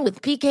up dinner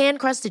with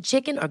pecan-crusted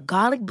chicken or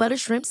garlic butter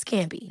shrimp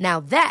scampi. Now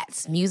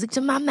that's music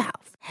to my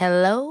mouth.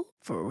 Hello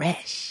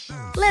Fresh.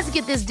 Let's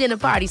get this dinner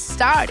party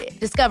started.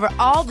 Discover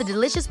all the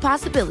delicious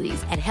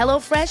possibilities at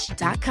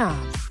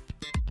HelloFresh.com.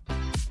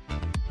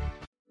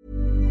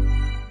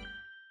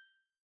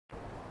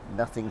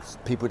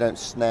 People don't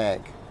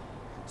snag.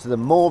 So the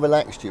more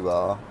relaxed you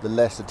are, the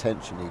less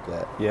attention you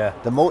get. Yeah.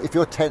 The more, if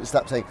you're tensed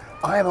up saying,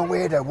 I am a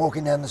weirdo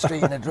walking down the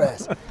street in a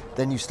dress,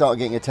 then you start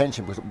getting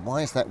attention because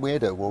why is that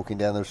weirdo walking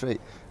down the street?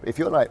 If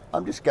you're like,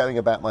 I'm just going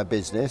about my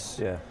business,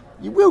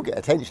 you will get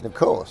attention, of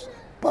course,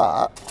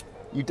 but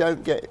you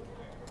don't get,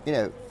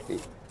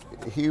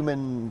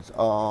 humans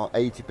are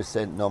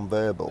 80%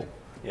 non-verbal,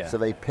 so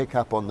they pick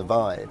up on the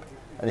vibe.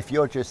 And if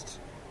you're just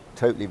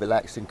totally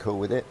relaxed and cool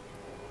with it,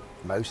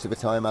 most of the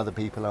time other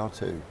people are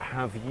too.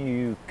 Have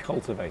you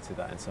cultivated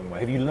that in some way?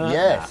 Have you learned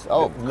Yes, that?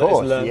 of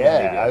course,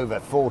 over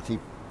 40,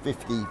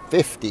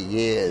 50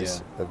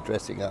 years of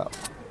dressing up.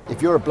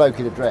 If you're a bloke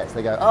in a dress,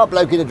 they go,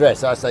 bloke in a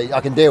dress, I say, I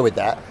can deal with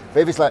that. But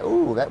if it's like,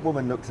 that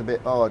woman looks a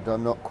bit odd,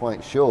 I'm not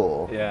quite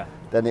sure,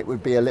 then it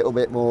would be a little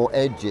bit more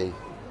edgy.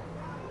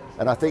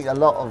 And I think a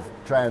lot of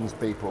trans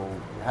people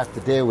have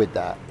to deal with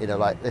that,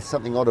 like there's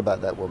something odd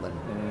about that woman.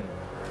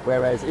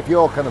 Whereas if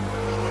you're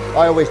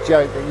I always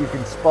joke that you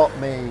can spot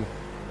me.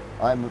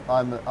 I'm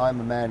a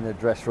man in a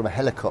dress from a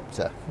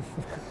helicopter.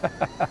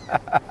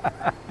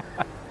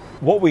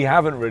 What we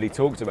haven't really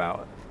talked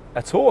about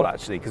at all,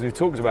 actually, because we've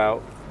talked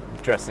about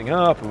dressing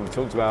up and we've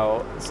talked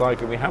about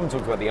cycling, we haven't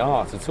talked about the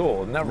art at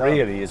all, and that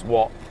really is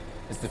what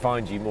has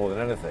defined you more than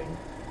anything.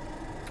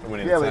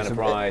 Winning the Turner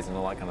Prize and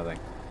all that kind of thing.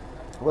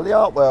 Well, the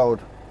art world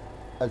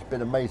has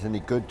been amazingly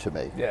good to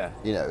me. Yeah.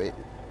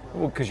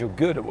 Well, because you're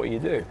good at what you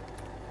do.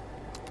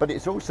 But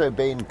it's also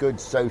been good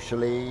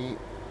socially,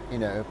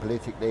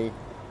 politically.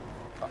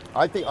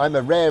 I think I'm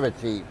a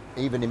rarity,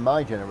 even in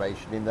my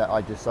generation, in that I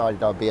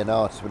decided I'd be an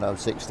artist when I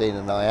was 16,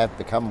 and I have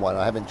become one.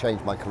 I haven't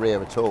changed my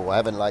career at all. I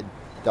haven't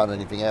done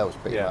anything else.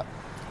 Much.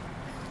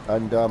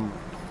 And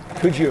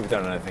could you have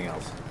done anything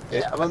else?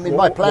 Yeah, I mean,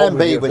 my plan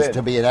B was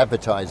to be in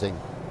advertising.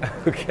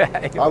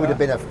 Okay. I would have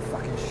been a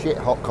fucking shit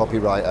hot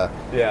copywriter.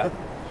 Yeah.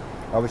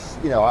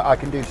 I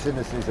can do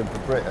cynicism for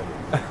Britain.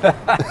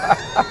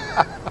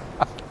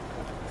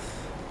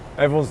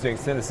 Everyone's doing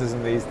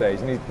cynicism these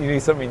days. You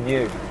need something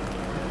new.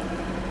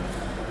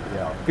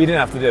 Yeah. But you didn't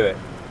have to do it.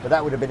 But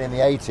that would have been in the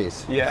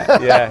 80s.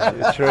 Yeah,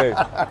 it's true.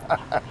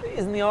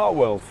 Isn't the art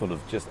world full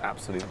of just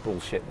absolute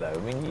bullshit, though? I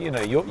mean, you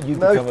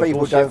become a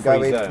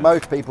bullshit-free zone.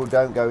 Most people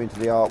don't go into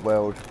the art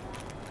world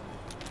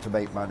to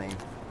make money.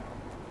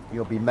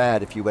 You'll be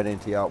mad if you went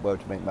into the art world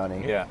to make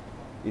money. Yeah.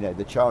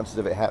 The chances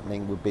of it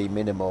happening would be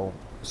minimal.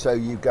 So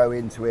you go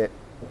into it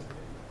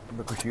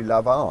because you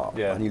love art,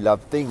 and you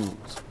love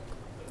things,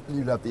 and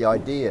you love the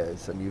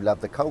ideas, and you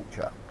love the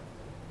culture.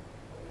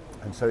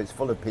 And so it's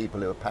full of people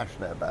who are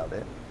passionate about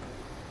it.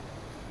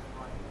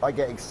 I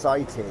get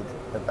excited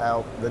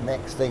about the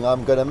next thing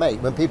I'm going to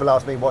make. When people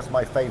ask me what's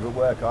my favourite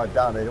work I've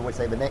done, I always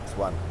say the next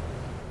one.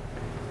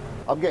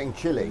 I'm getting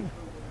chilly.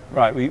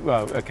 Right, we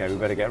better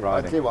get riding.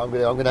 I'll tell you what, I'm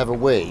going to have a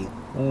wee.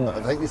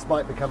 I think this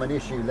might become an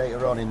issue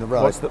later on in the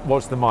ride.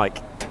 What's the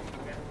mic?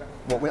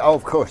 Oh,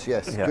 of course,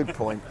 yes. Yeah. Good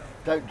point.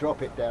 Don't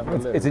drop it down the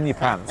loo. It's in your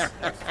pants.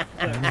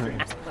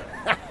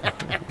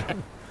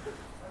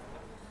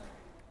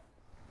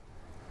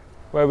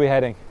 Where are we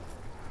heading?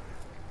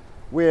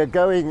 We're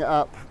going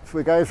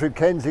through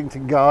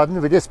Kensington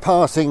Garden. We're just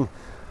passing,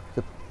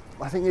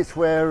 I think it's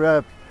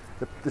where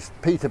the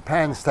Peter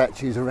Pan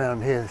statue's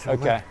around here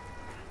somewhere. Okay.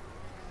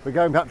 We're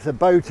going up to the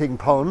boating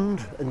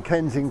pond and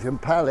Kensington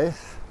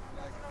Palace.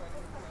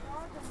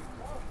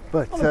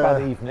 But not a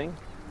bad evening.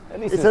 At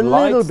least it's a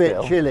little bit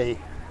still. Chilly.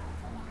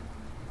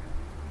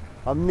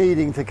 I'm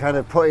needing to kind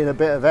of put in a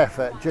bit of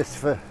effort just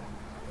for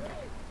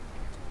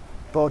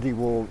body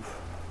warmth.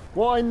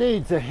 What I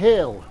need's a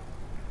hill.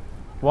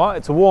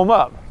 What? To warm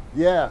up?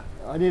 Yeah,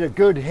 I need a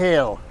good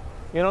hill.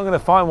 You're not going to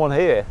find one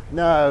here.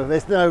 No,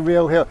 there's no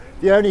real hill.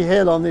 The only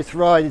hill on this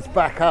ride is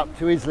back up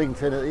to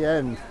Islington at the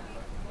end.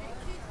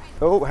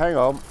 Oh, hang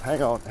on.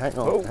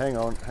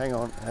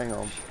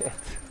 Shit.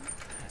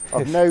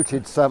 I've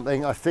noted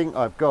something. I think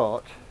I've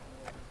got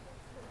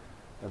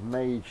a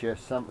major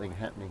something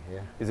happening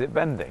here. Is it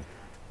bending?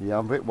 Yeah,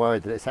 I'm a bit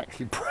worried that it's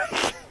actually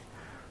breaking.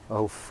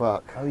 Oh,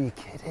 fuck. Oh, you're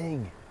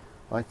kidding.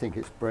 I think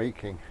it's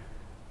breaking.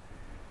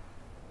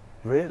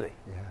 Really?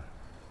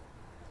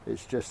 Yeah.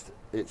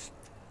 It's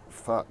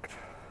fucked.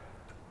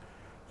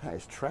 That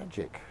is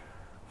tragic.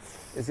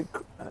 Is it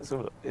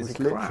It's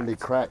literally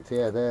cracked?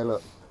 Yeah, there,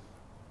 look.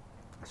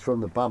 It's from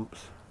the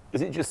bumps.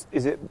 Is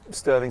it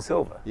sterling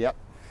silver? Yep.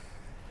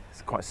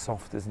 It's quite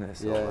soft, isn't it?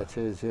 Silver? Yeah, it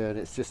is, and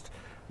it's just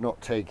not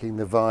taking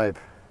the vibe.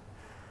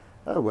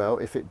 Oh well,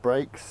 if it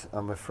breaks,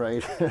 I'm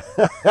afraid.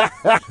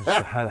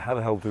 How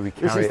the hell do we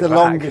carry it back? This is the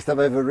longest I've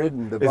ever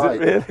ridden the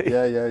bike. Is it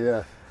really?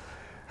 Yeah.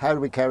 How do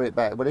we carry it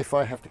back? Well, if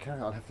I have to carry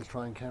it, I'll have to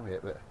try and carry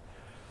it, but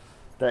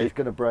it's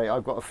going to break.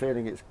 I've got a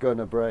feeling it's going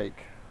to break.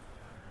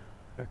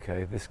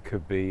 Okay, this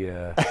could be...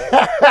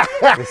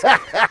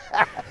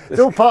 It's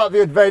all part of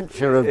the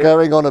adventure of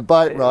going on a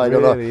bike ride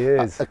on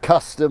a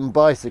custom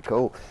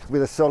bicycle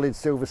with a solid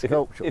silver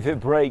sculpture. If it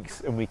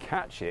breaks and we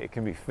catch it, it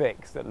can be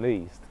fixed at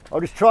least.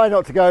 I'll just try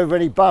not to go over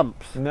any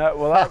bumps. No,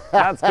 well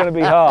that's going to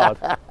be hard.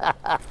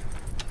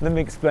 Let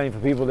me explain for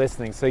people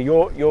listening. So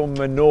your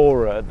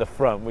menorah at the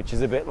front, which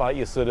is a bit like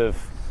your sort of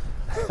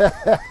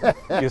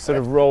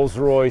Rolls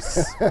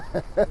Royce.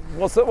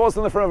 What's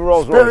on the front of a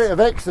Rolls Royce? Spirit of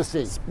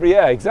ecstasy.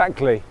 Yeah,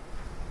 exactly.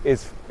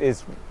 Is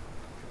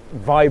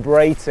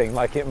vibrating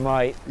like it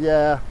might.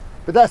 Yeah,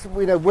 but that's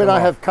when I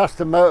have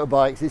custom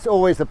motorbikes, it's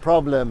always the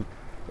problem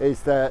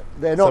is that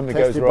they're not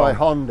tested by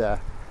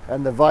Honda,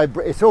 and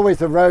it's always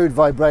the road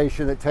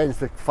vibration that tends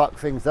to fuck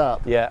things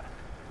up. Yeah.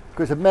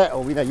 Because of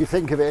metal, you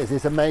think of it as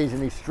this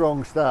amazingly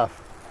strong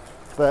stuff,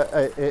 but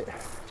that's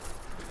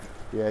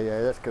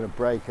going to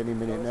break any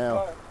minute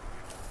now.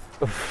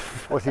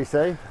 What's he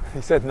say?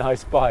 He said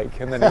nice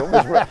bike, and then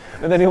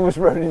he almost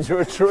ran into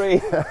a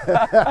tree.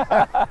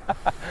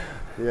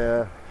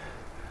 Yeah.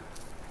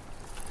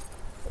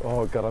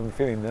 Oh God, I'm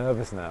feeling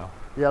nervous now.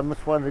 Yeah, I'm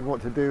just wondering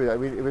what to do with that.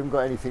 We haven't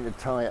got anything to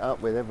tie it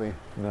up with, have we?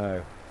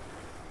 No.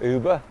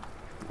 Uber?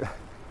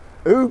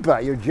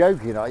 Uber? You're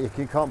joking, aren't you?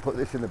 You can't put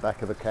this in the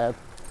back of a cab.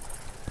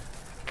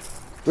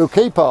 We'll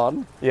keep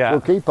on. Yeah.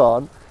 We'll keep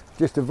on.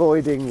 Just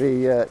avoiding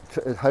the,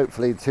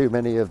 hopefully, too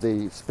many of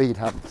the speed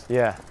humps.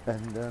 Yeah.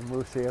 And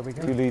we'll see how we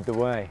go. You lead the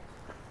way.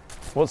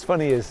 What's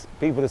funny is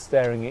people are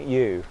staring at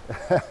you.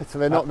 So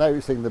they're not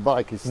noticing the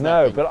bike is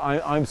snapping. No, but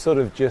I'm sort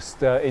of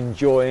just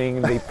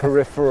enjoying the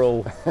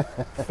peripheral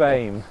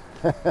fame.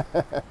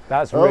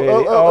 That's really...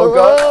 Oh,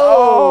 God.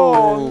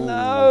 Oh,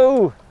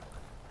 no.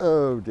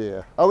 Oh,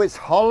 dear. Oh, it's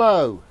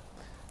hollow.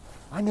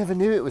 I never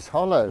knew it was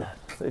hollow.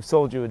 They've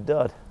sold you a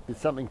dud. Did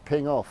something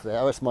ping off there?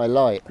 Oh, it's my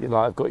light. Your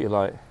light, I've got your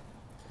light.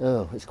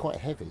 Oh, it's quite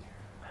heavy.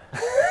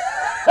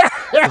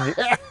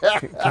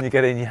 Can you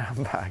get it in your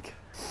handbag?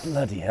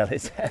 Bloody hell,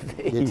 it's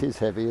heavy. It is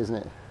heavy, isn't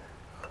it?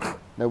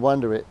 No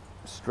wonder it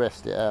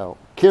stressed it out.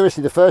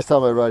 Curiously, the first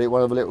time I rode it,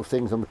 one of the little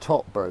things on the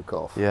top broke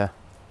off. Yeah.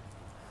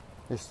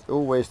 It's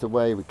always the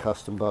way with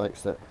custom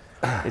bikes that...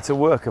 It's a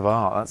work of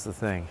art, that's the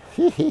thing.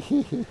 There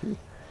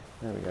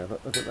we go,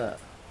 look at that.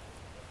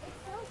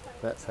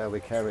 That's how we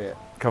carry it.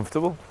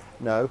 Comfortable?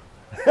 No.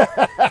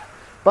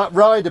 But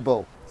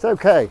rideable. It's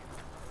okay.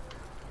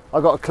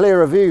 I've got a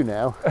clearer view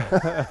now.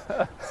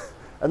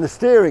 And the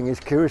steering is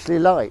curiously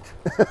light.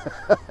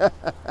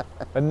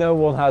 And no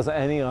one has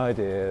any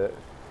idea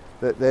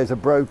that there's a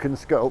broken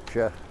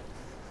sculpture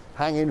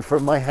hanging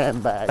from my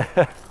handbag.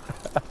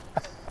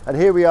 And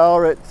here we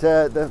are at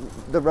the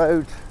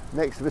road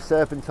next to the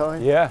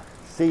Serpentine. Yeah.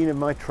 Scene of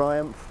my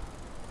triumph.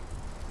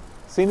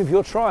 Scene of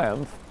your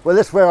triumph? Well,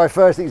 that's where I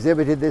first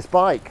exhibited this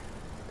bike.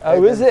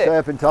 Oh, is it?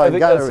 Serpentine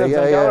Gallery.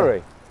 Serpentine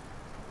Gallery.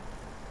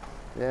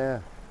 Yeah.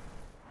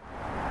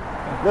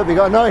 Look, we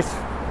got a nice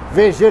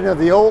vision of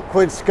the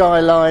awkward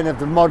skyline of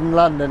the modern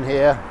London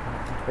here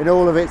in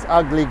all of its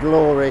ugly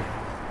glory.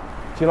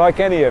 Do you like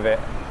any of it?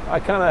 I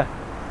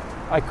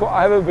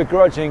have a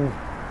begrudging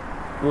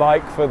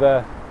like for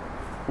the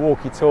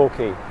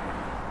walkie-talkie,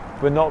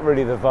 but not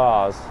really the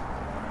vase.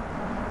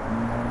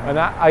 And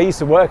I used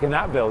to work in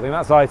that building.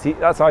 That's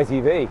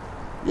ITV.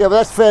 Yeah, but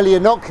that's fairly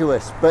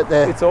innocuous. But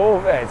it's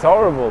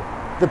horrible.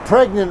 The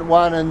pregnant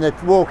one and the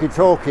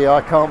walkie-talkie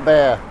I can't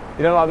bear.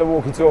 You don't like the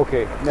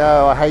walkie-talkie?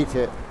 No, I hate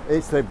it.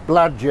 It's the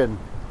bludgeon.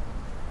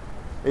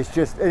 It's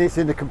just, and it's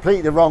in the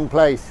completely wrong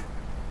place.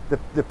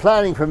 The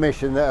planning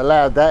permission that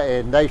allowed that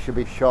in, they should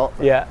be shot.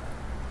 Yeah.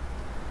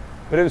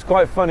 But it was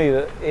quite funny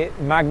that it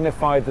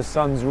magnified the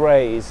sun's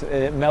rays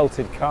and it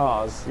melted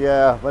cars.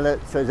 Yeah, well, it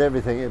says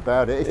everything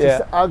about it. It's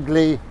just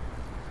ugly,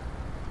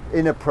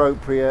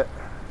 inappropriate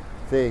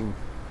thing.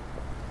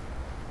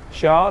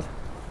 Shard?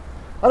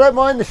 I don't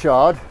mind the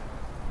Shard.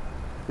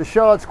 The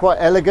Shard's quite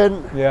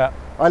elegant. Yeah.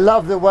 I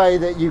love the way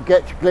that you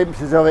get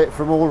glimpses of it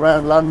from all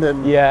around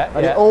London. Yeah.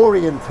 And it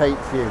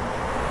orientates you.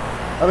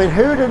 I mean,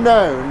 who'd have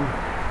known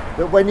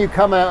that when you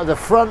come out of the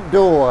front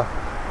door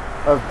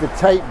of the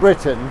Tate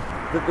Britain,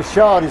 that the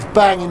Shard is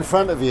bang in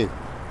front of you?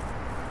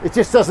 It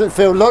just doesn't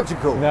feel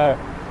logical. No.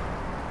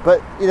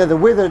 But you know, the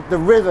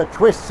river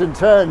twists and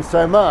turns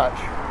so much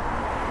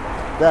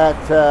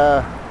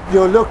that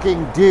you're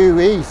looking due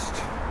east,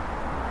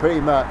 pretty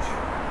much.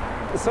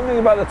 Something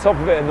about the top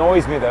of it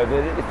annoys me though,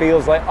 that it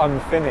feels like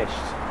unfinished.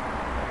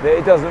 That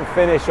it doesn't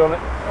finish on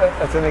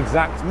at an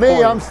exact point.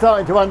 Me, I'm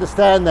starting to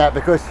understand that,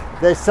 because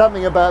there's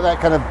something about that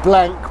kind of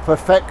blank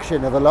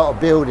perfection of a lot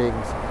of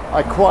buildings.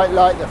 I quite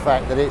like the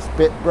fact that it's a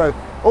bit broke.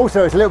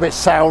 Also, it's a little bit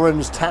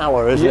Sauron's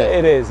Tower, isn't it? Yeah,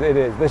 it is.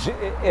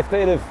 If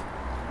they'd have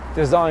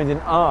designed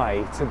an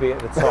eye to be at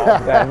the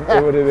top, then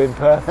it would have been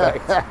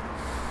perfect.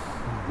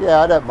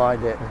 Yeah, I don't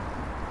mind it.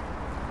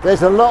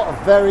 There's a lot of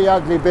very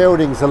ugly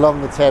buildings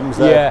along the Thames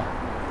though. Yeah.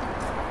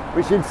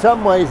 Which in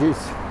some ways is,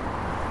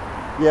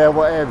 yeah,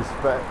 whatevs,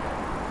 but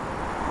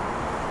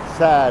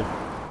sad.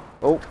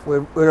 Oh,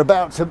 we're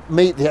about to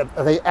meet the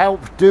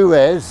Alpe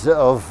d'Huez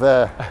of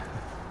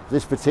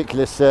this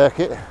particular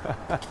circuit.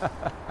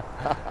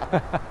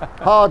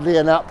 Hardly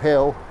an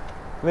uphill.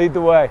 Lead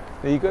the way.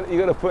 You've got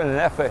to put in an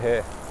effort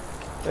here.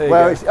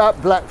 Well, it's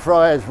up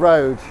Blackfriars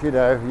Road, you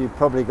know, you've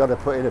probably got to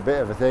put in a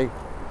bit of a thing.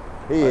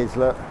 He is,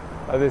 look.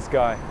 Oh, this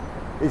guy.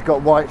 He's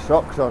got white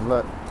socks on,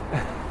 look.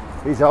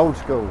 He's old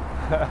school.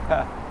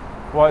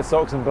 White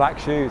socks and black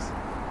shoes.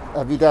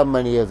 Have you done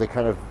many of the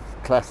kind of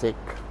classic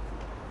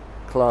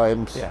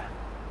climbs? Yeah,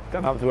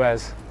 done Alpe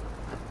d'Huez.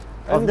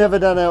 I've never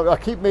done Alpe. I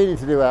keep meaning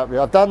to do Alpe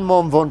d'Huez. I've done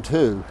Mont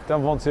Ventoux.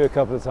 Done Ventoux a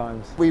couple of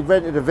times. We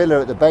rented a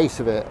villa at the base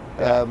of it,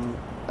 yeah.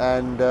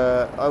 and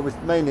I was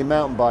mainly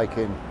mountain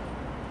biking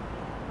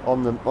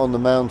on the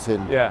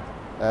mountain. Yeah.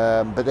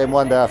 But then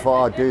one day I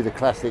thought I'd do the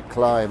classic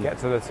climb. Get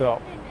to the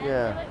top.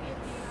 Yeah.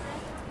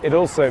 It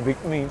also,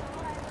 I mean,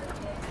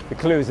 the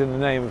clue is in the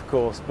name, of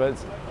course, but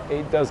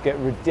it does get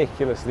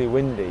ridiculously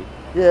windy.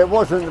 Yeah, it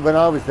wasn't when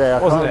I was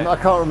there. I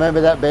can't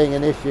remember that being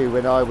an issue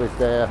when I was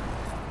there.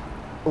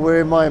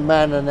 We're in my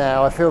manor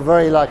now. I feel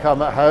very like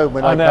I'm at home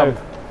when I come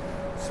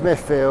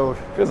Smithfield.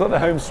 Feels like the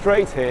home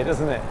straight here,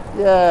 doesn't it?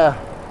 Yeah.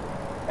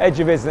 Edge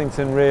of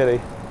Islington, really.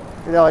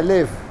 You know, I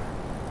live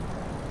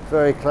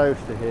very close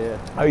to here.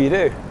 Oh, you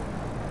do?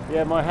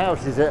 Yeah, my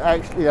house is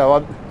actually, you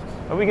know,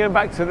 Are we going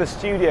back to the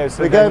studio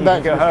so we're then going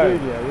back you can to go the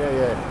home? studio,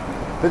 yeah.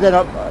 But then,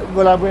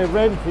 we're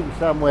renting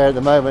somewhere at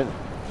the moment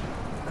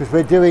because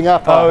we're doing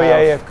up our house.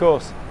 Yeah, of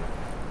course.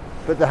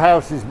 But the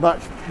house is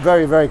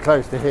very, very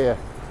close to here.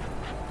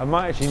 I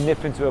might actually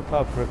nip into a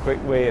pub for a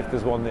quick wee if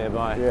there's one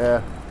nearby.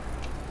 Yeah.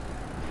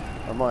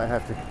 I might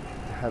have to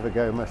have a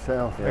go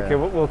myself. Yeah. Okay,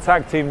 we'll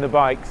tag team the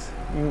bikes.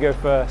 You can go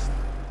first.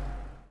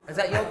 Is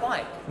that your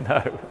bike?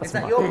 No. Is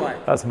that your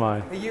bike? That's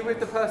mine. Are you with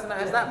the person that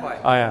has that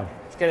bike? I am.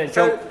 She's going to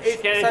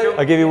jump.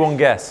 I'll give you one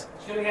guess.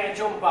 She's going to get a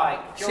jump bike.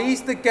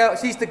 She's the girl.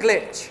 She's the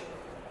glitch.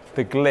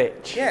 The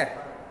glitch? Yeah.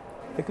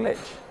 The glitch?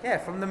 Yeah,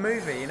 from the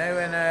movie, you know,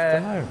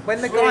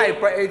 when the guy,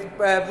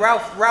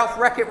 Ralph,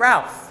 Wreck-It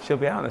Ralph. She'll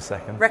be out in a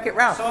second. Wreck-It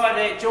Ralph.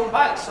 Sorted, jump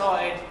bike,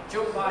 sorted,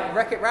 jump bike.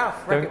 Wreck-It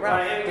Ralph, Wreck-It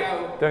Ralph. Here we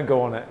go. Don't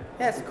go on it.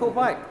 Yeah, it's a cool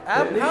bike.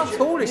 How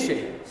tall is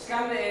she?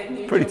 Scan it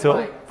in. Pretty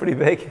tall, pretty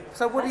big.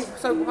 So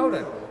hold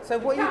on. So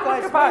what are you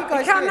guys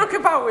You can't knock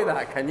about with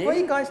that, can you? What are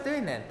you guys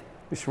doing then?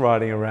 Just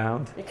riding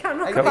around. You can't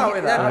look about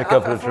with that. And a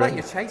couple I of feel like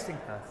drinks. you're chasing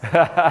her.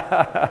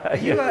 Are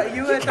you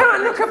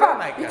can't look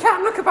about. You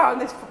can't look about on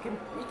this fucking.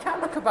 You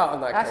can't look about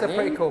on that. That's a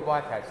pretty cool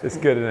bike, actually. It's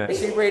good, isn't it? Is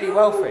she really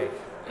wealthy?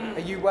 Are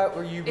you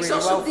really It's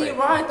not something wealthy? you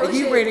ride, Are is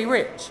you it? really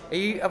rich? Are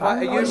you really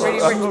I'm rich?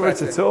 not rich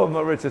person? at all. I'm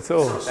not rich at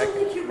all. It's not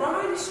something you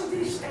ride. It's something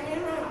you stay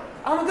around.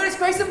 Oh my god, it's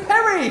Grayson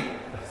Perry!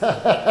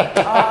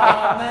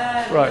 Oh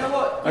man, Right, you know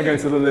what? I'm going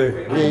to the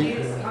loo.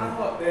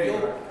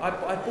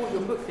 I bought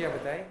your book the other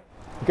day.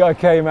 The guy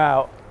came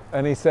out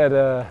and he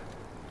said,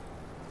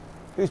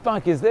 whose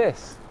bike is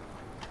this?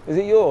 Is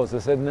it yours? I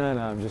said, no,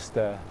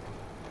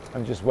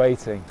 I'm just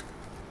waiting.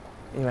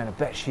 He went, I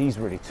bet she's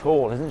really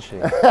tall, isn't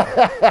she?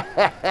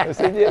 I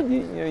said,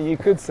 yeah, you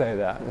could say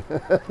that.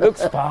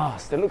 Looks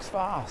fast, it looks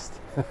fast.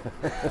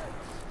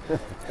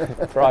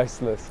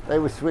 Priceless. They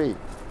were sweet.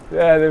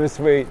 Yeah, they were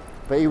sweet.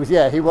 But he was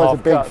a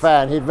Half big cuts.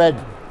 fan. He'd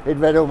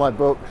read all my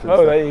books. And Oh,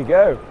 stuff. there you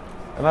go.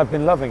 And I've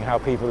been loving how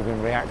people have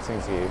been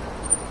reacting to you.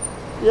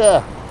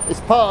 Yeah, it's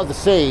part of the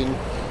scene.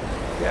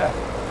 Yeah.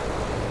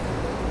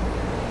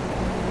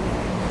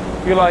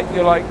 You're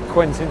like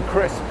Quentin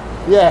Crisp.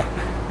 Yeah,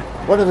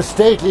 one of the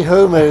stately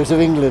homos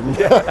of England.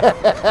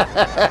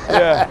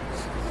 Yeah.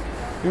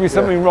 There'd be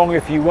something wrong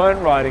if you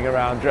weren't riding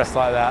around dressed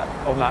like that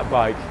on that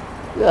bike.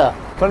 Yeah.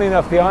 Funny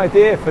enough, the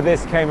idea for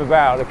this came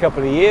about a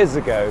couple of years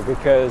ago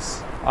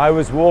because I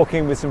was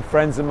walking with some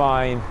friends of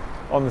mine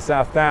on the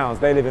South Downs.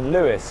 They live in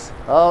Lewis.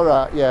 All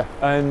right, yeah.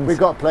 And We've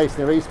got a place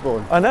near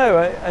Eastbourne. I know,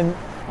 and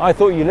I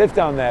thought you lived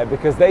down there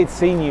because they'd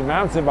seen you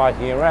mountain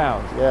biking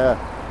around. Yeah.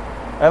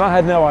 And I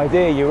had no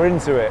idea you were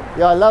into it.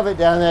 Yeah, I love it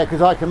down there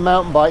because I can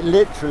mountain bike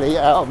literally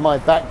out of my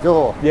back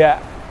door. Yeah.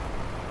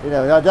 You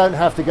know, I don't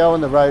have to go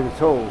on the road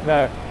at all.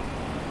 No.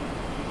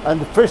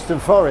 And the Friston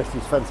Forest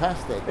is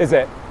fantastic. Is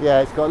it?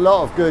 Yeah, it's got a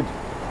lot of good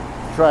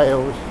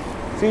trails.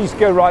 So you just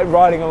go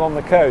riding along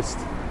the coast?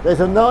 There's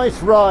a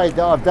nice ride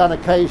that I've done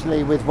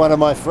occasionally with one of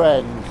my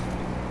friends,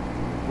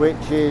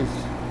 which is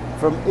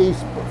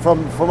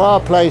from our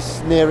place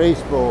near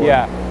Eastbourne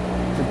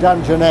to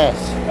Dungeness.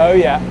 Oh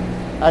yeah.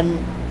 And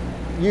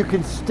you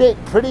can stick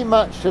pretty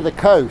much to the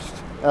coast.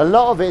 A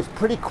lot of it's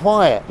pretty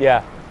quiet.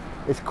 Yeah.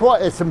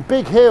 There's some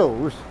big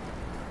hills,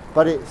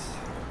 but it's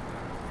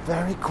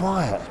very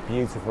quiet.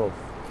 Beautiful.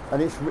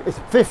 And it's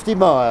 50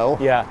 mile.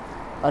 Yeah.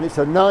 And it's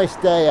a nice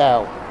day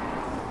out.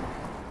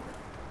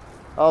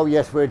 Oh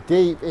yes, we're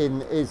deep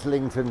in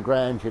Islington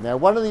Grandeur now.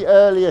 One of the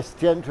earliest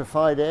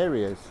gentrified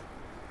areas.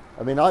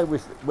 I mean,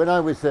 when I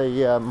was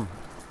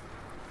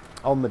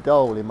on the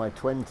dole in my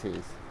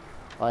 20s,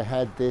 I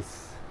had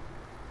this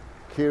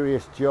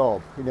curious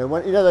job. You know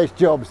those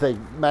jobs they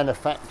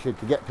manufactured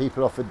to get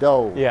people off the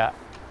dole. Yeah.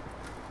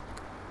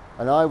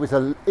 And I was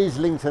an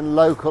Islington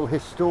local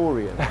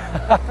historian,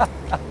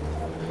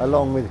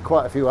 along with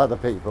quite a few other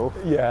people.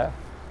 Yeah.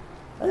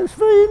 And it was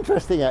very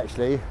interesting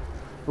actually.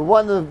 But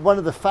one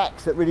of the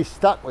facts that really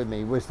stuck with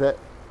me was that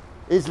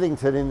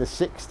Islington in the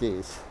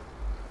 60s,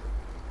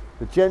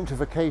 the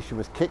gentrification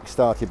was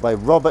kick-started by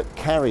Robert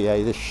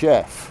Carrier, the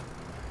chef,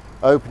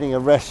 opening a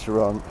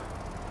restaurant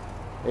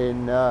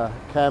in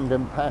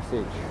Camden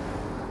Passage.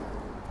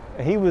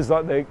 He was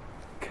like the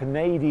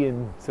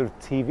Canadian sort of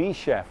TV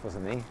chef,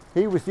 wasn't he?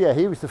 He was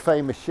the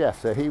famous chef,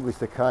 so he was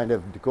the kind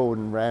of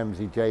Gordon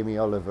Ramsay, Jamie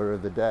Oliver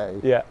of the day.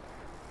 Yeah.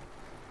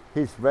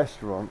 His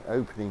restaurant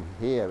opening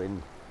here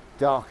in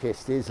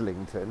darkest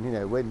Islington, you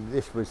know, when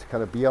this was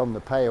kind of beyond the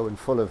pale and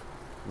full of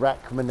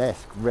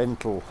Rachmanesque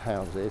rental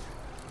houses,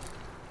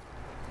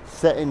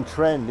 set in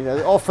trend. You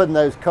know, often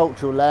those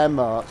cultural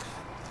landmarks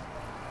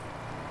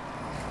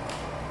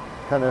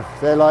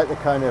they're like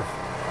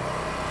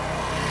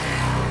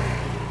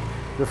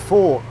the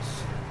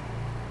forts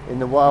in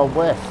the Wild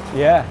West.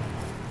 Yeah.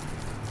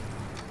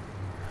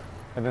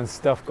 And then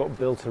stuff got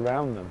built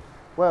around them.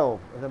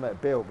 Well, I don't know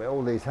about built, but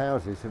all these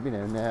houses have,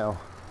 now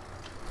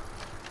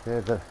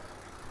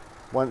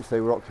once they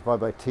were occupied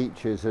by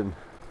teachers and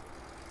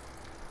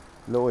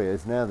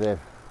lawyers, now they're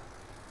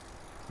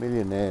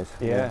millionaires.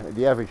 Yeah.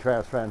 The average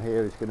house around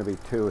here is going to be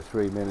 2 or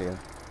 3 million.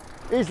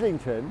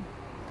 Islington,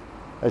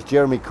 as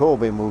Jeremy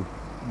Corbyn will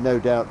no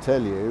doubt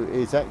tell you,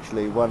 is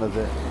actually one of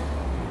the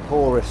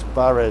poorest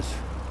boroughs.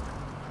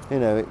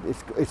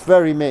 It's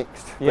very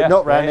mixed, but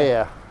not round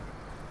here.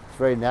 It's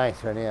very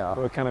nice around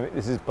here.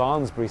 This is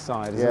Barnsbury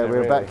side, isn't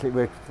it?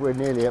 Yeah, we're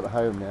nearly at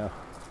home now.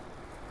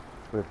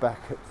 We're back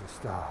at the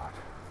start.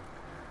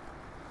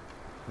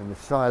 And the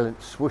silent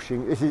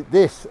swooshing.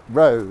 This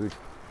road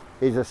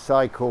is a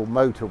cycle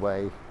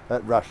motorway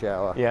at rush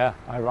hour. Yeah,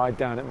 I ride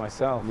down it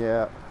myself.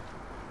 Yeah.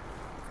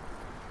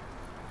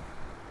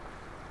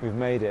 We've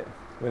made it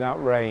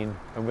without rain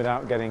and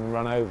without getting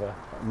run over.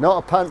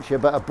 Not a puncher,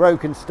 but a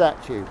broken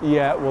statue.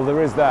 Yeah, well,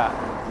 there is that.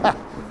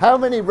 How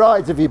many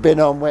rides have you been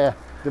on where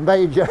the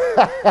major...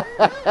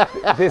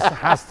 This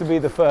has to be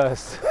the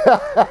first.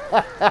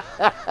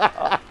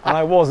 And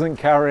I wasn't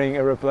carrying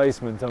a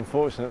replacement,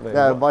 unfortunately.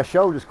 No, my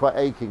shoulder's quite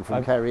aching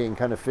from carrying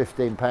kind of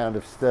 15 pound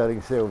of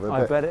sterling silver.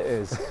 I bet it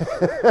is.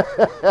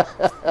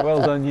 Well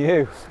done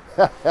you.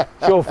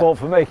 It's your fault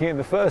for making it in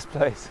the first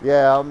place.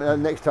 Yeah,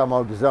 next time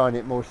I'll design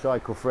it more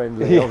cycle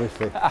friendly,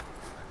 obviously.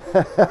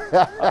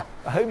 I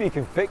hope you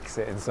can fix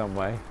it in some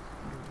way.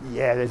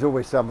 Yeah, there's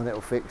always someone that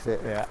will fix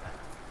it. Yeah.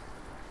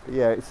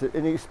 Yeah, it's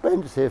an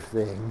expensive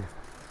thing.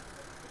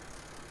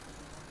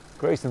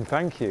 Grayson,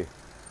 thank you.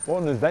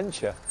 What an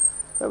adventure.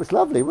 That was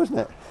lovely, wasn't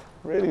it?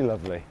 Really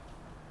lovely.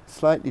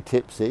 Slightly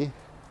tipsy.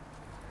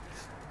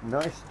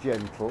 Nice,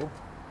 gentle,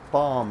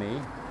 balmy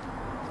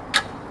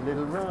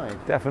little ride.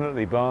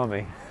 Definitely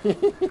balmy.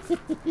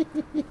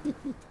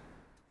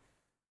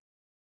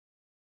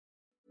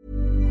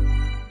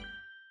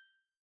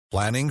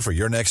 Planning for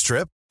your next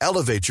trip?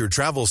 Elevate your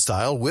travel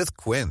style with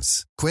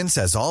Quince. Quince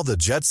has all the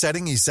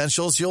jet-setting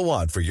essentials you'll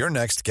want for your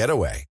next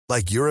getaway,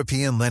 like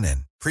European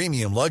linen,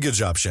 premium luggage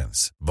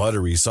options,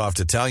 buttery soft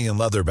Italian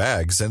leather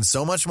bags, and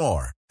so much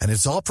more. And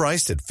it's all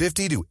priced at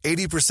 50 to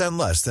 80%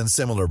 less than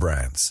similar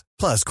brands.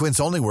 Plus, Quince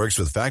only works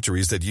with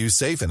factories that use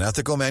safe and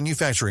ethical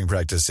manufacturing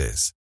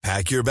practices.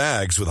 Pack your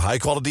bags with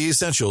high-quality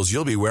essentials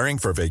you'll be wearing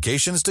for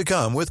vacations to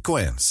come with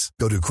Quince.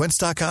 Go to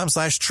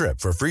quince.com/trip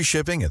for free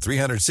shipping and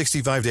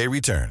 365-day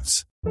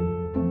returns.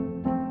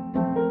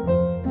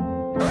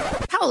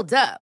 Hold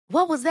up.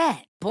 What was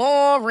that?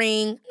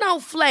 Boring. No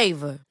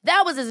flavor.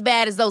 That was as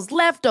bad as those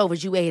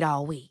leftovers you ate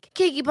all week.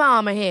 Keke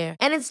Palmer here,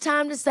 and it's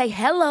time to say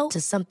hello to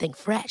something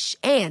fresh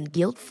and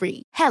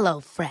guilt-free.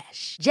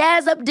 HelloFresh.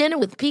 Jazz up dinner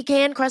with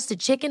pecan-crusted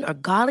chicken or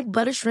garlic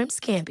butter shrimp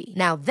scampi.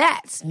 Now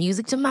that's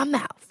music to my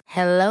mouth.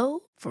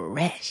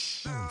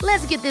 HelloFresh.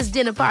 Let's get this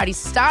dinner party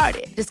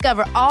started.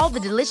 Discover all the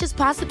delicious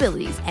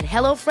possibilities at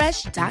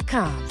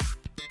HelloFresh.com.